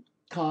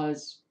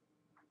cause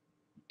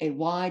a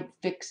wide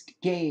fixed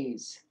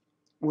gaze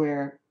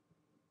where,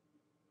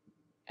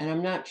 and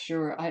I'm not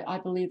sure, I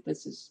believe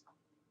this is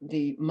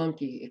the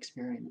monkey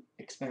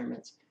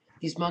experiments.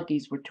 These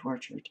monkeys were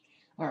tortured.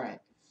 All right.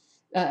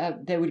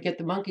 They would get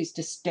the monkeys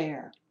to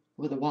stare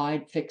with a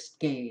wide fixed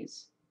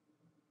gaze,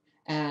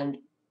 and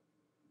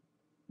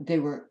they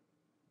were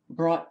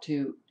brought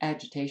to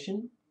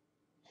agitation.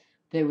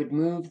 They would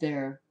move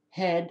their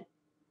head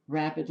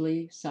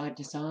rapidly side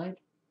to side,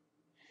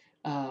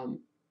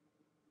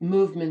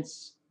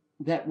 movements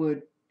that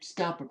would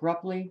stop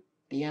abruptly.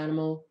 The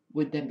animal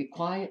would then be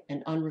quiet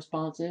and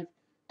unresponsive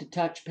to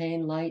touch,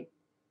 pain, light,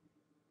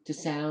 to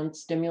sound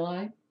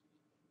stimuli,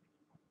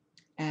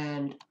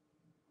 and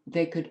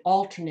they could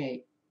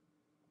alternate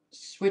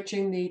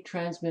switching the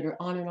transmitter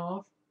on and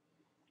off,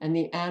 and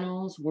the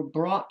animals were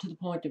brought to the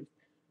point of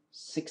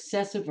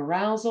successive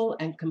arousal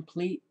and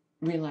complete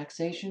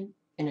relaxation.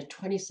 in a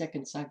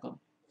 20-second cycle,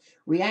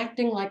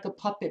 reacting like a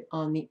puppet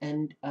on the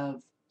end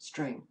of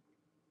string.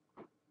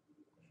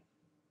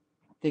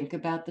 Think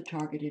about the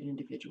targeted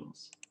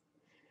individuals.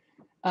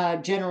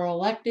 General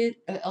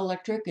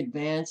Electric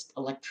Advanced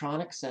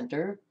Electronics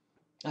Center,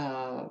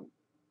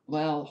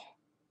 well,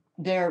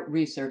 their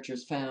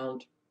researchers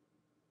found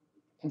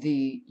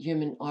the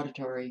human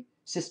auditory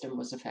system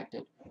was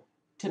affected.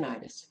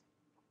 Tinnitus,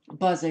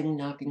 buzzing,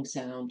 knocking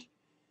sound.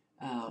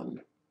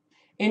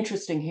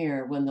 Interesting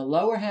here, when the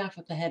lower half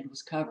of the head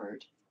was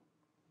covered,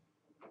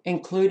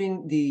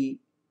 including the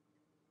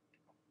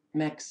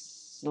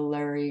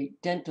maxillary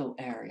dental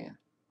area,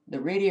 the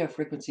radio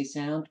frequency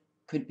sound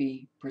could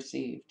be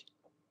perceived.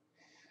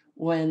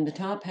 When the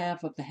top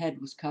half of the head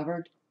was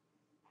covered,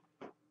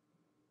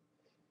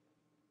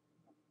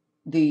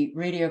 the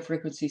radio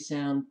frequency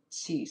sound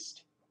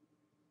ceased.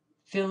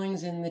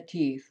 Fillings in the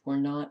teeth were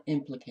not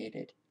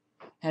implicated.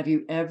 Have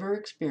you ever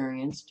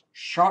experienced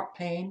sharp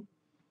pain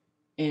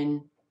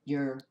in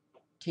your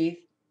teeth?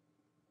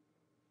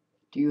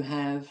 Do you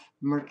have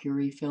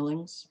mercury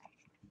fillings?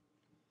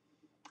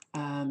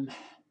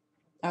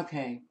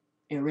 Okay,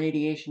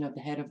 irradiation of the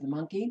head of the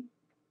monkey.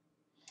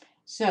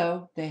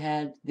 So they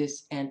had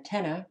this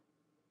antenna,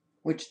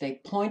 which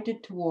they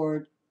pointed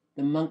toward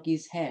the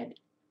monkey's head,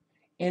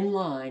 in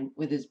line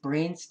with his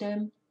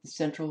brainstem, the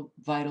central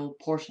vital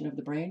portion of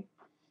the brain.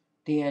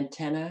 The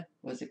antenna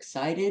was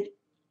excited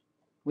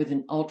with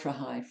an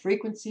ultra-high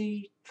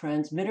frequency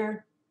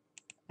transmitter.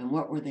 And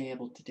what were they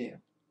able to do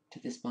to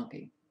this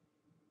monkey?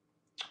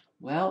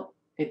 Well,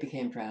 it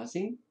became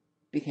drowsy,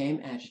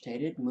 became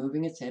agitated,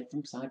 moving its head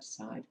from side to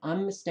side,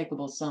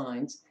 unmistakable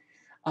signs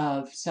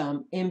of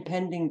some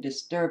impending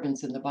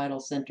disturbance in the vital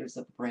centers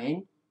of the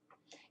brain.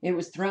 It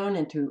was thrown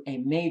into a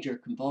major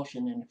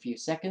convulsion in a few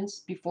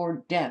seconds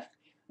before death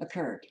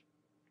occurred.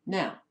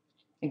 Now,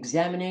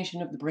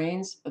 examination of the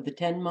brains of the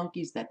 10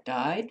 monkeys that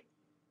died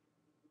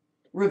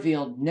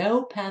revealed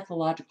no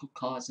pathological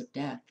cause of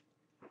death.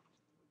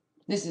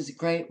 This is a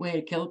great way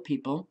to kill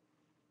people.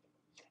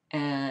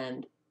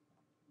 And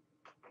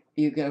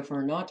you go for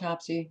an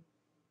autopsy,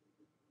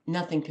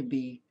 nothing can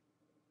be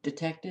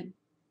detected.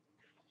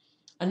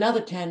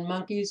 Another 10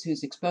 monkeys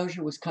whose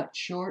exposure was cut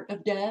short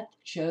of death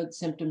showed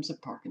symptoms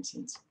of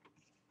Parkinson's.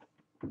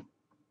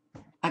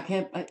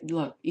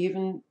 Look,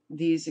 even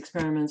these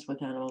experiments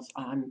with animals,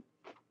 all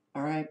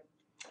right.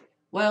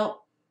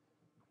 Well,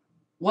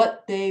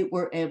 what they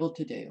were able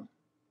to do: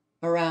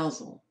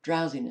 arousal,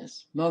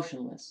 drowsiness,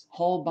 motionless,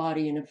 whole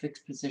body in a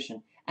fixed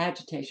position,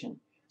 agitation,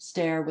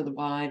 stare with a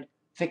wide,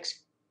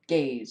 fixed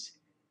gaze,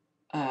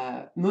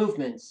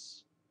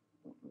 movements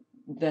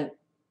that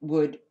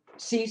would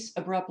cease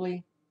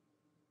abruptly.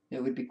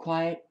 It would be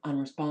quiet,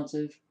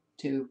 unresponsive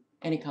to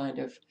any kind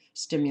of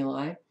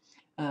stimuli.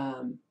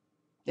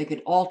 They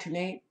could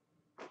alternate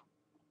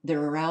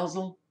their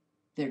arousal,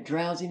 their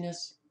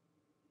drowsiness.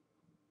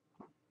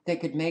 They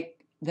could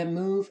make them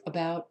move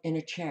about in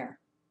a chair,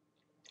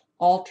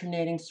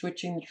 alternating,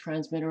 switching the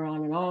transmitter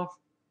on and off.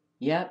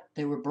 Yep,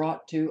 they were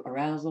brought to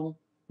arousal,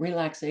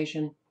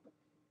 relaxation,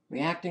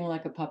 reacting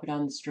like a puppet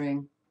on the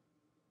string.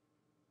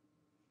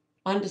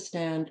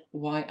 Understand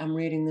why I'm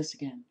reading this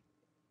again.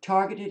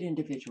 Targeted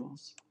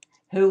individuals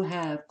who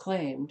have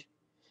claimed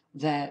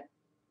that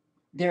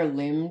their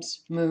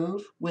limbs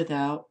move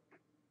without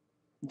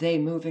they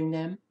moving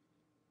them.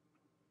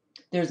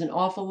 There's an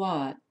awful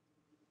lot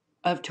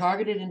of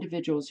targeted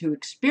individuals who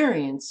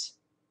experience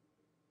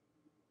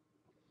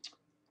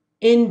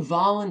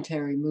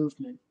involuntary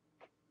movement,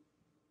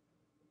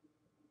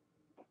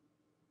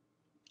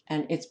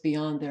 and it's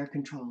beyond their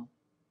control.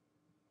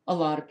 A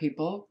lot of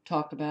people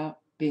talk about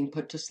being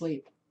put to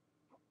sleep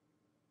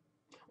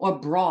or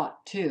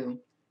brought to,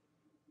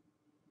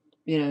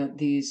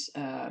 these,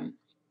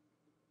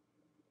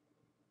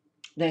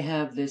 they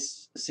have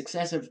this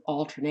successive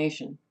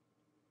alternation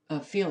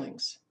of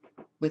feelings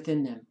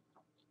within them.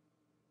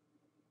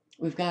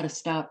 We've got to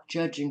stop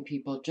judging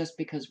people just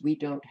because we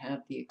don't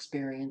have the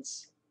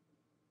experience.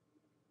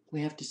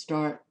 We have to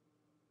start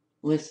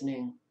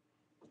listening.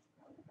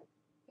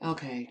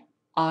 Okay,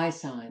 eye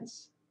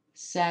signs.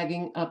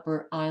 Sagging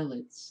upper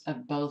eyelids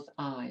of both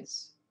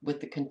eyes with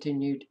the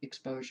continued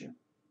exposure.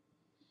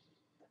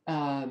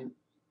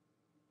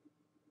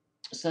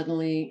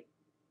 Suddenly,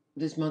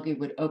 this monkey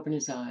would open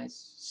his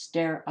eyes,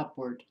 stare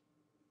upward.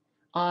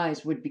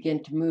 Eyes would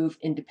begin to move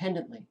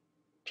independently.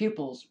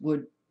 Pupils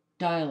would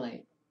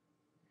dilate.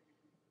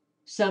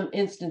 Some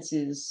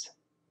instances,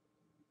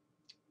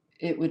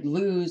 it would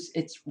lose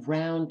its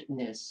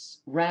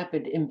roundness,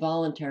 rapid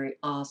involuntary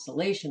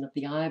oscillation of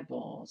the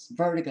eyeballs,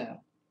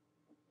 vertigo,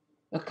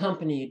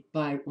 accompanied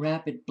by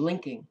rapid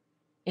blinking.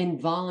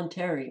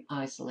 Involuntary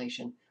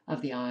isolation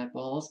of the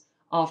eyeballs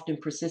often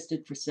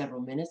persisted for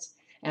several minutes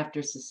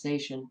after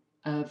cessation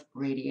of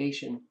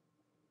radiation.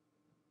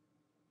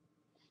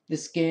 The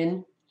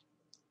skin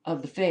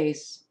of the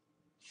face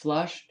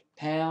flushed,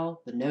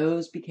 pale, the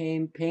nose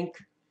became pink,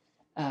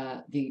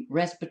 the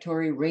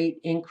respiratory rate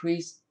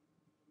increased,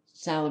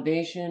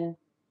 salivation,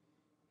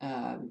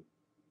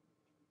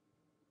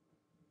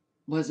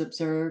 was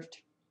observed.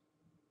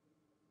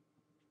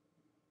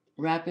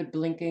 Rapid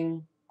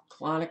blinking,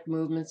 clonic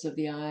movements of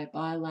the eye,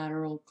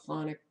 bilateral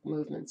clonic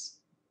movements,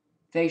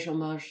 facial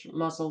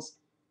muscles,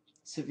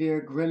 severe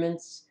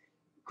grimace,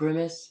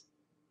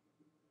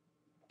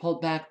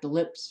 pulled back the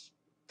lips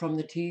from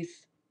the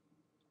teeth,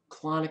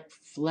 clonic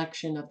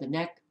flexion of the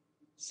neck,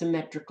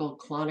 symmetrical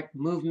clonic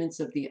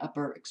movements of the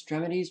upper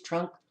extremities,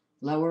 trunk,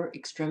 lower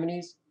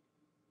extremities,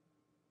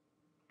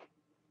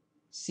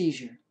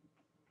 seizure.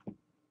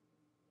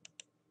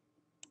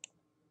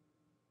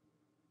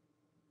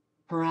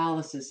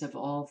 Paralysis of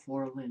all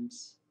four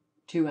limbs.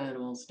 2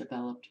 animals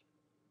developed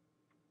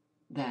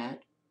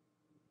that.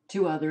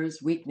 2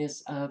 others,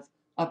 weakness of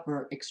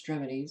upper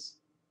extremities,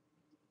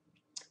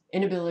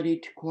 inability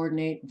to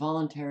coordinate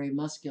voluntary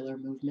muscular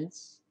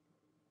movements,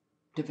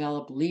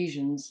 develop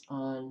lesions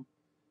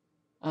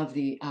of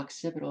the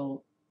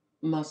occipital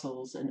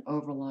muscles and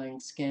overlying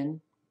skin.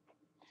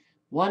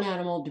 1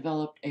 animal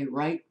developed a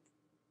right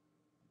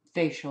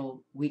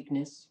facial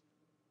weakness,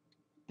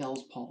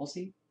 Bell's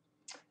palsy.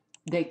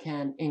 They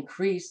can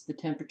increase the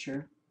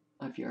temperature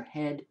of your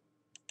head,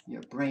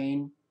 your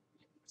brain.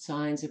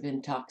 Signs of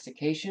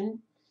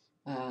intoxication.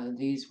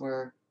 These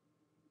were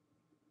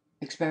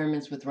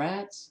experiments with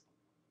rats.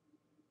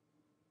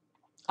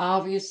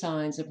 Obvious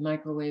signs of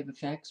microwave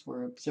effects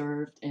were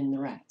observed in the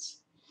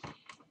rats.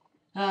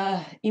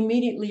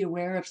 Immediately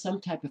aware of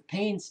some type of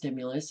pain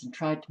stimulus and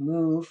tried to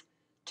move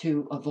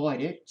to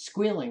avoid it,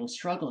 squealing,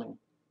 struggling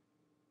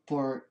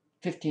for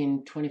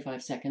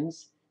 15-25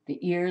 seconds. The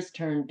ears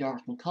turned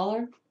dark in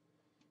color.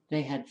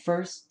 They had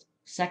 1st,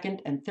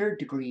 2nd, and 3rd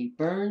degree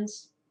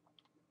burns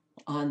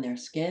on their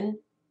skin.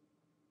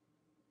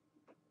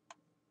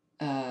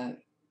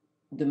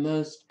 The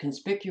most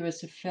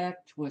conspicuous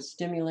effect was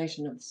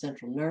stimulation of the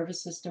central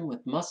nervous system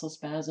with muscle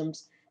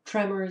spasms,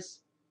 tremors,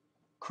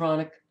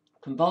 chronic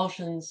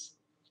convulsions.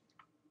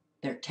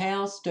 Their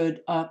tail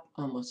stood up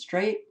almost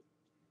straight.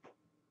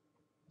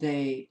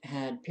 They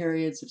had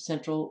periods of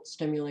central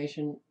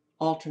stimulation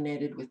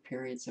alternated with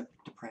periods of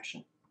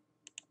depression.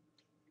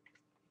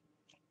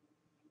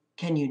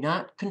 Can you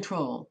not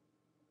control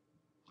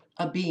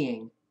a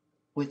being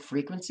with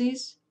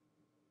frequencies?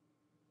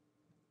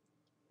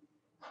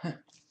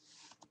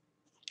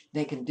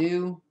 They can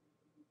do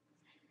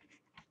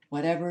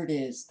whatever it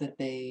is that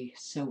they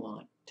so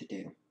want to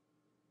do.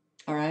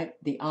 All right,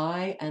 the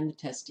eye and the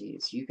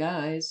testes. You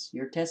guys,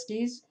 your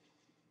testes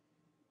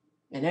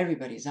and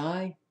everybody's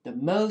eye, the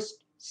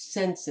most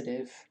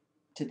sensitive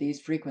to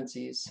these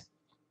frequencies.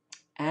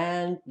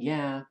 And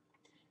yeah,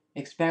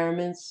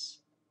 experiments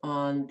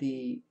on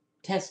the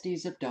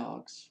testes of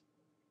dogs.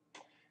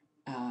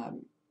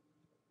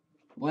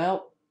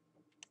 Well,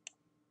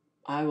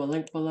 I will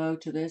link below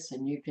to this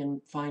and you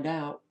can find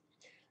out.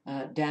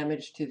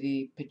 Damage to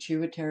the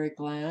pituitary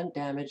gland,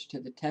 damage to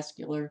the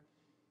testicular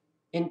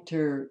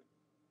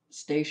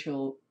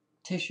interstitial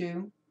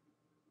tissue,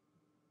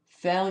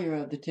 failure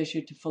of the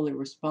tissue to fully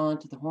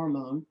respond to the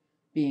hormone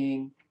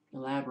being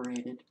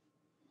elaborated,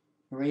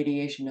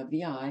 irradiation of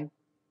the eye.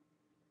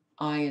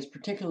 Eye is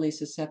particularly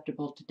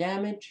susceptible to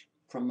damage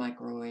from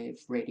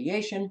microwave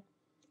radiation.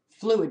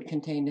 Fluid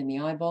contained in the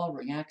eyeball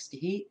reacts to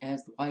heat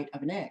as the white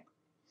of an egg.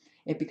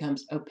 It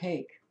becomes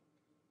opaque,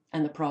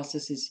 and the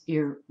process is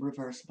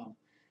irreversible.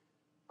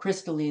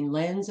 Crystalline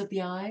lens of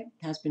the eye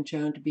has been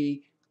shown to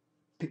be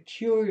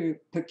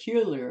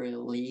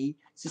peculiarly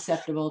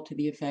susceptible to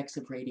the effects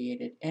of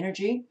radiated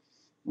energy,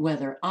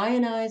 whether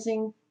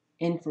ionizing,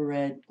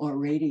 infrared, or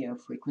radio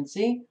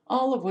frequency,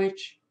 all of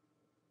which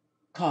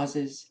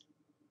causes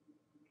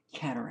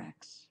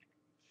cataracts.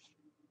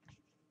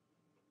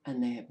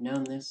 And they have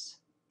known this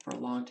for a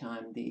long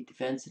time. The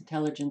Defense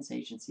Intelligence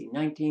Agency,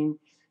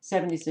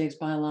 1976,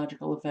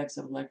 biological effects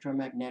of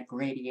electromagnetic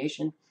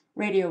radiation,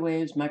 radio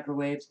waves,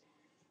 microwaves.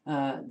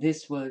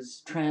 This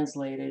was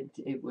translated,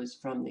 it was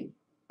from the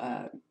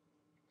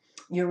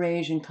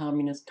Eurasian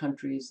communist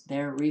countries,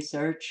 their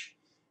research,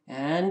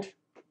 and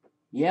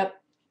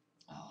yep,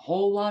 a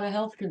whole lot of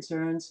health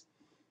concerns.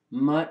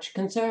 Much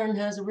concern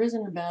has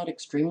arisen about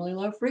extremely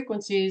low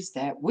frequencies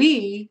that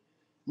we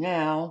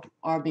now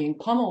are being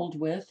pummeled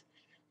with.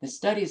 The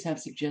studies have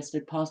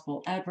suggested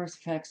possible adverse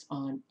effects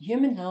on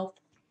human health,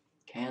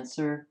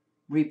 cancer,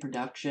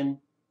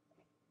 reproduction,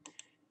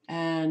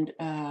 and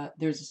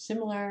there's a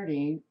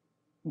similarity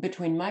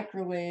between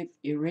microwave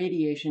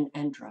irradiation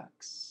and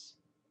drugs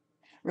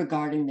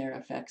regarding their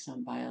effects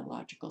on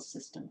biological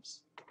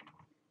systems.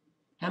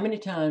 How many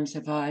times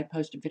have I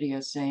posted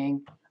videos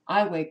saying,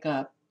 I wake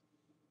up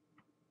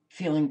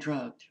feeling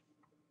drugged,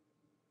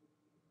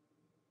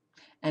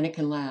 and it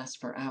can last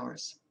for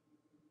hours.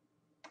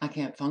 I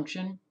can't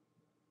function.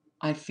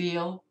 I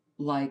feel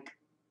like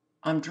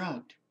I'm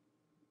drugged.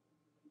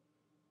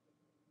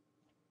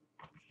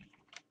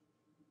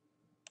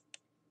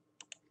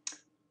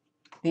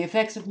 The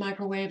effects of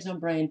microwaves on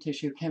brain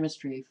tissue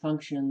chemistry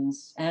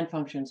functions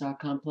are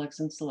complex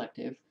and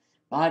selective.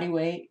 Body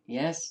weight,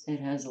 yes, it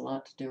has a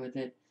lot to do with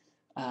it.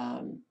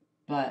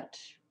 But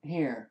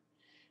here,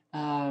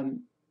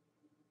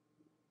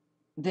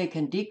 they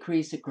can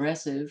decrease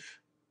aggressive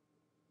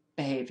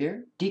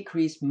behavior,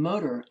 decrease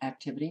motor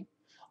activity,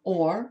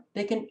 or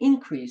they can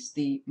increase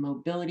the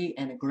mobility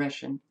and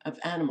aggression of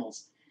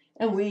animals.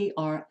 And we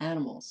are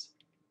animals.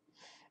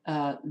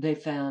 They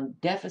found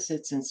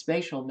deficits in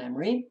spatial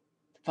memory,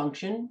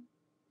 function.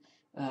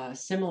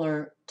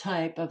 Similar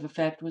type of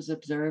effect was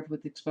observed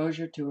with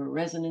exposure to a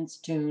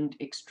resonance-tuned,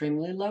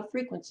 extremely low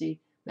frequency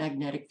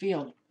magnetic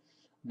field.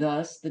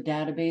 Thus, the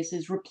database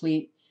is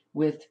replete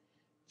with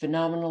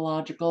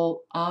phenomenological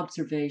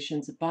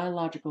observations of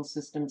biological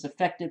systems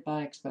affected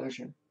by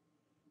exposure.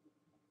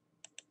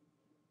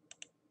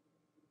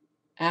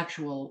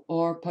 Actual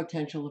or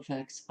potential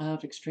effects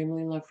of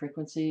extremely low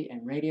frequency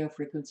and radio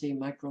frequency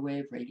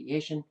microwave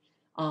radiation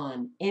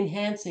on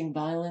enhancing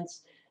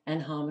violence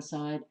and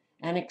homicide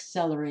and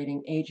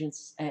accelerating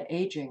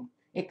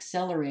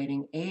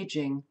accelerating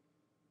aging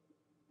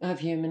of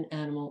human,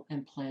 animal,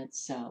 and plant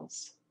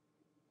cells.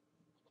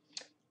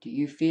 Do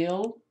you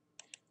feel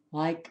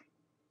like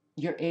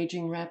you're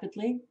aging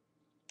rapidly?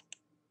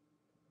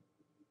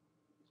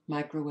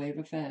 Microwave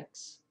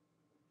effects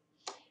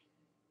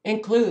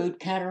include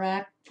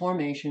cataract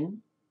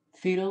formation,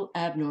 fetal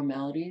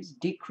abnormalities,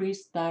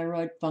 decreased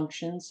thyroid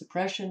function,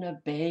 suppression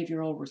of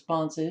behavioral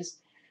responses,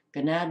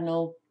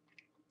 gonadal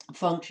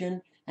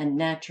function, and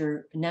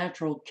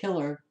natural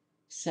killer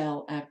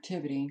cell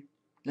activity.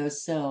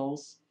 Those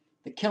cells,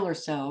 the killer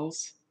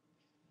cells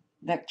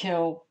that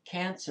kill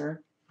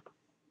cancer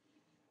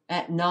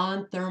at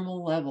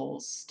non-thermal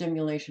levels,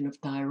 stimulation of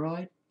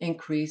thyroid,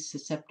 increased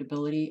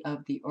susceptibility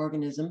of the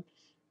organism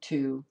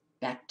to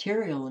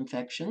bacterial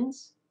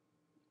infections,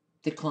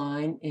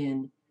 decline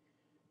in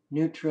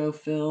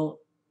neutrophil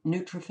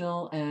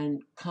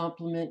and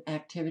complement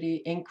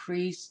activity,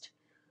 increased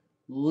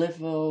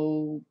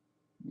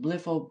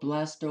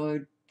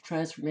lymphoblastoid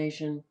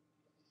transformation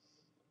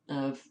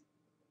of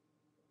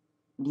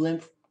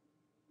lymphocytes,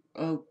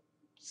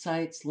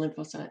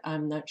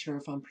 I'm not sure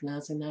if I'm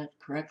pronouncing that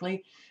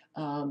correctly,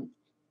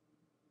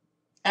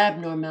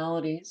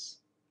 abnormalities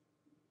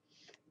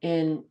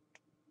in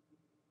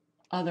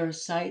other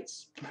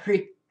sites,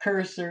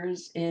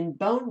 precursors in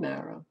bone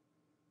marrow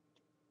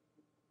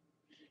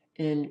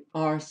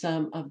are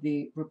some of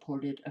the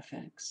reported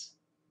effects.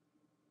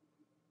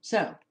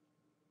 So,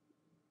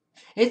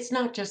 it's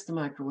not just the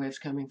microwaves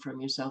coming from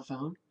your cell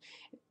phone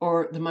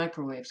or the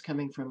microwaves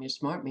coming from your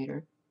smart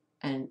meter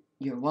and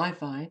your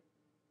Wi-Fi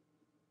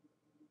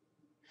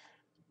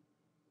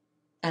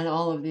and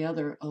all of the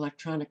other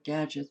electronic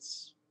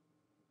gadgets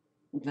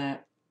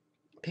that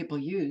people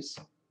use.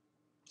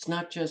 It's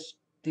not just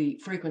the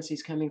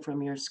frequencies coming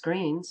from your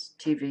screens,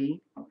 TV,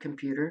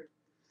 computer,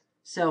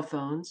 cell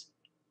phones.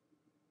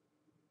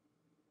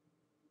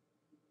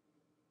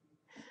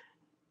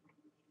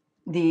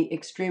 The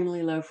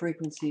extremely low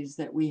frequencies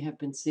that we have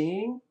been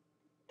seeing,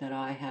 that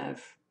I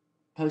have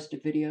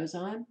posted videos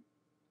on,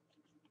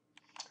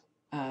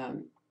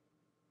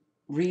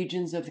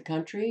 regions of the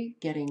country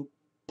getting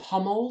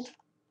pummeled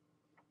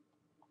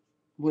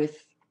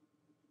with,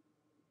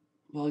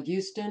 well,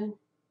 Houston,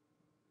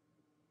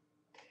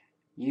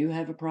 you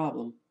have a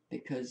problem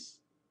because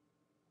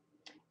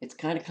it's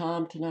kind of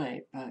calm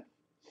tonight, but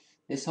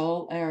this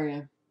whole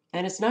area,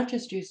 and it's not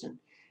just Houston.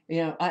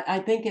 You know, I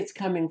think it's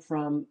coming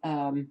from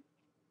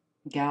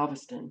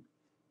Galveston,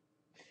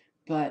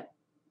 but,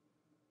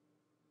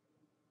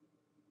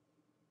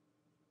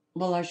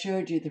 well, I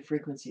showed you the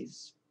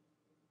frequencies,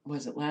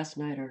 was it last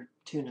night or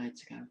 2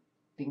 nights ago,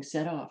 being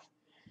set off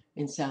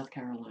in South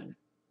Carolina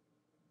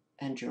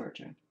and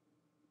Georgia.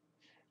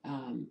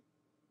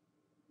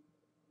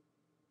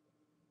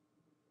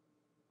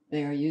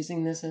 They are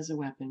using this as a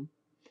weapon.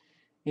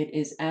 It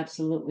is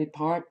absolutely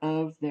part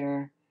of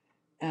their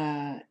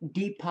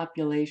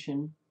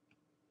depopulation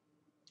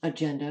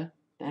agenda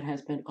that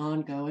has been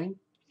ongoing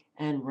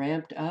and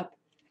ramped up.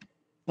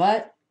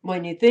 But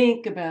when you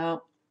think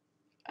about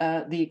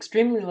the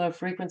extremely low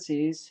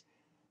frequencies,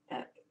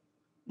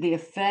 the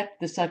effect,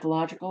 the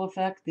psychological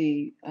effect,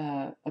 the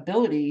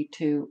ability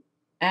to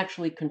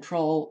actually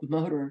control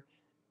motor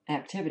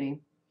activity,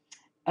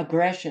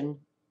 aggression,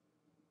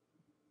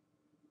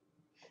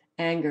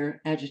 anger,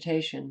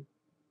 agitation.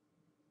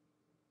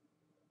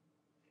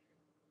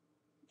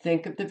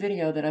 Think of the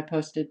video that I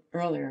posted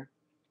earlier.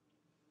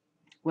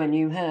 When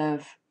you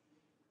have,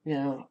 you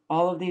know,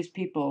 all of these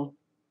people,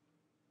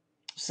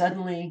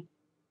 suddenly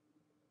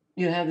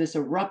you have this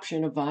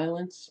eruption of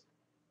violence,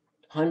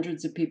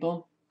 hundreds of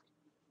people.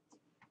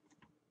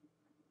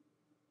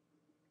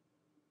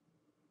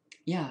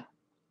 Yeah,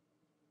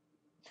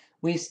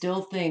 we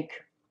still think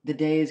the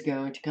day is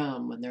going to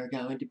come when they're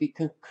going to be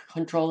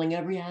controlling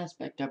every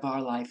aspect of our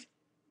life.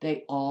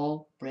 They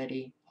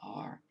already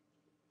are.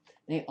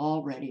 They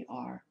already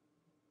are.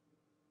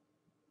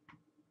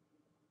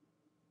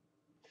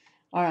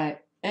 All right.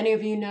 Any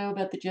of you know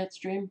about the jet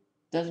stream?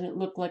 Doesn't it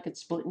look like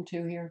it's split in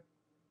two here?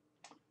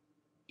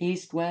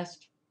 East,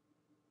 west?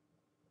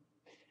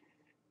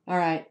 All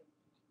right.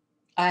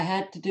 I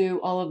had to do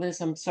all of this.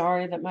 I'm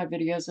sorry that my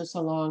videos are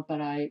so long,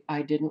 but I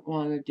didn't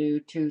want to do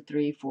 2,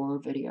 3, 4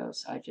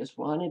 videos. I just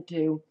wanted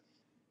to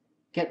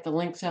get the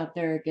links out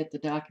there, get the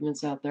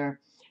documents out there,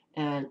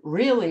 and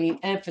really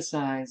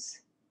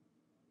emphasize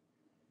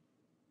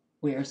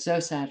we are so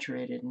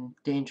saturated in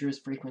dangerous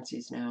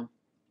frequencies now.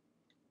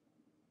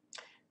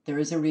 There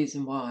is a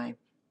reason why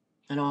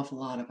an awful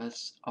lot of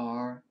us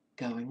are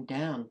going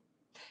down.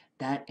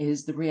 That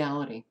is the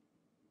reality.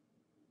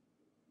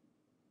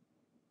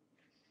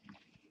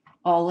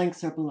 All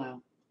links are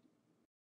below.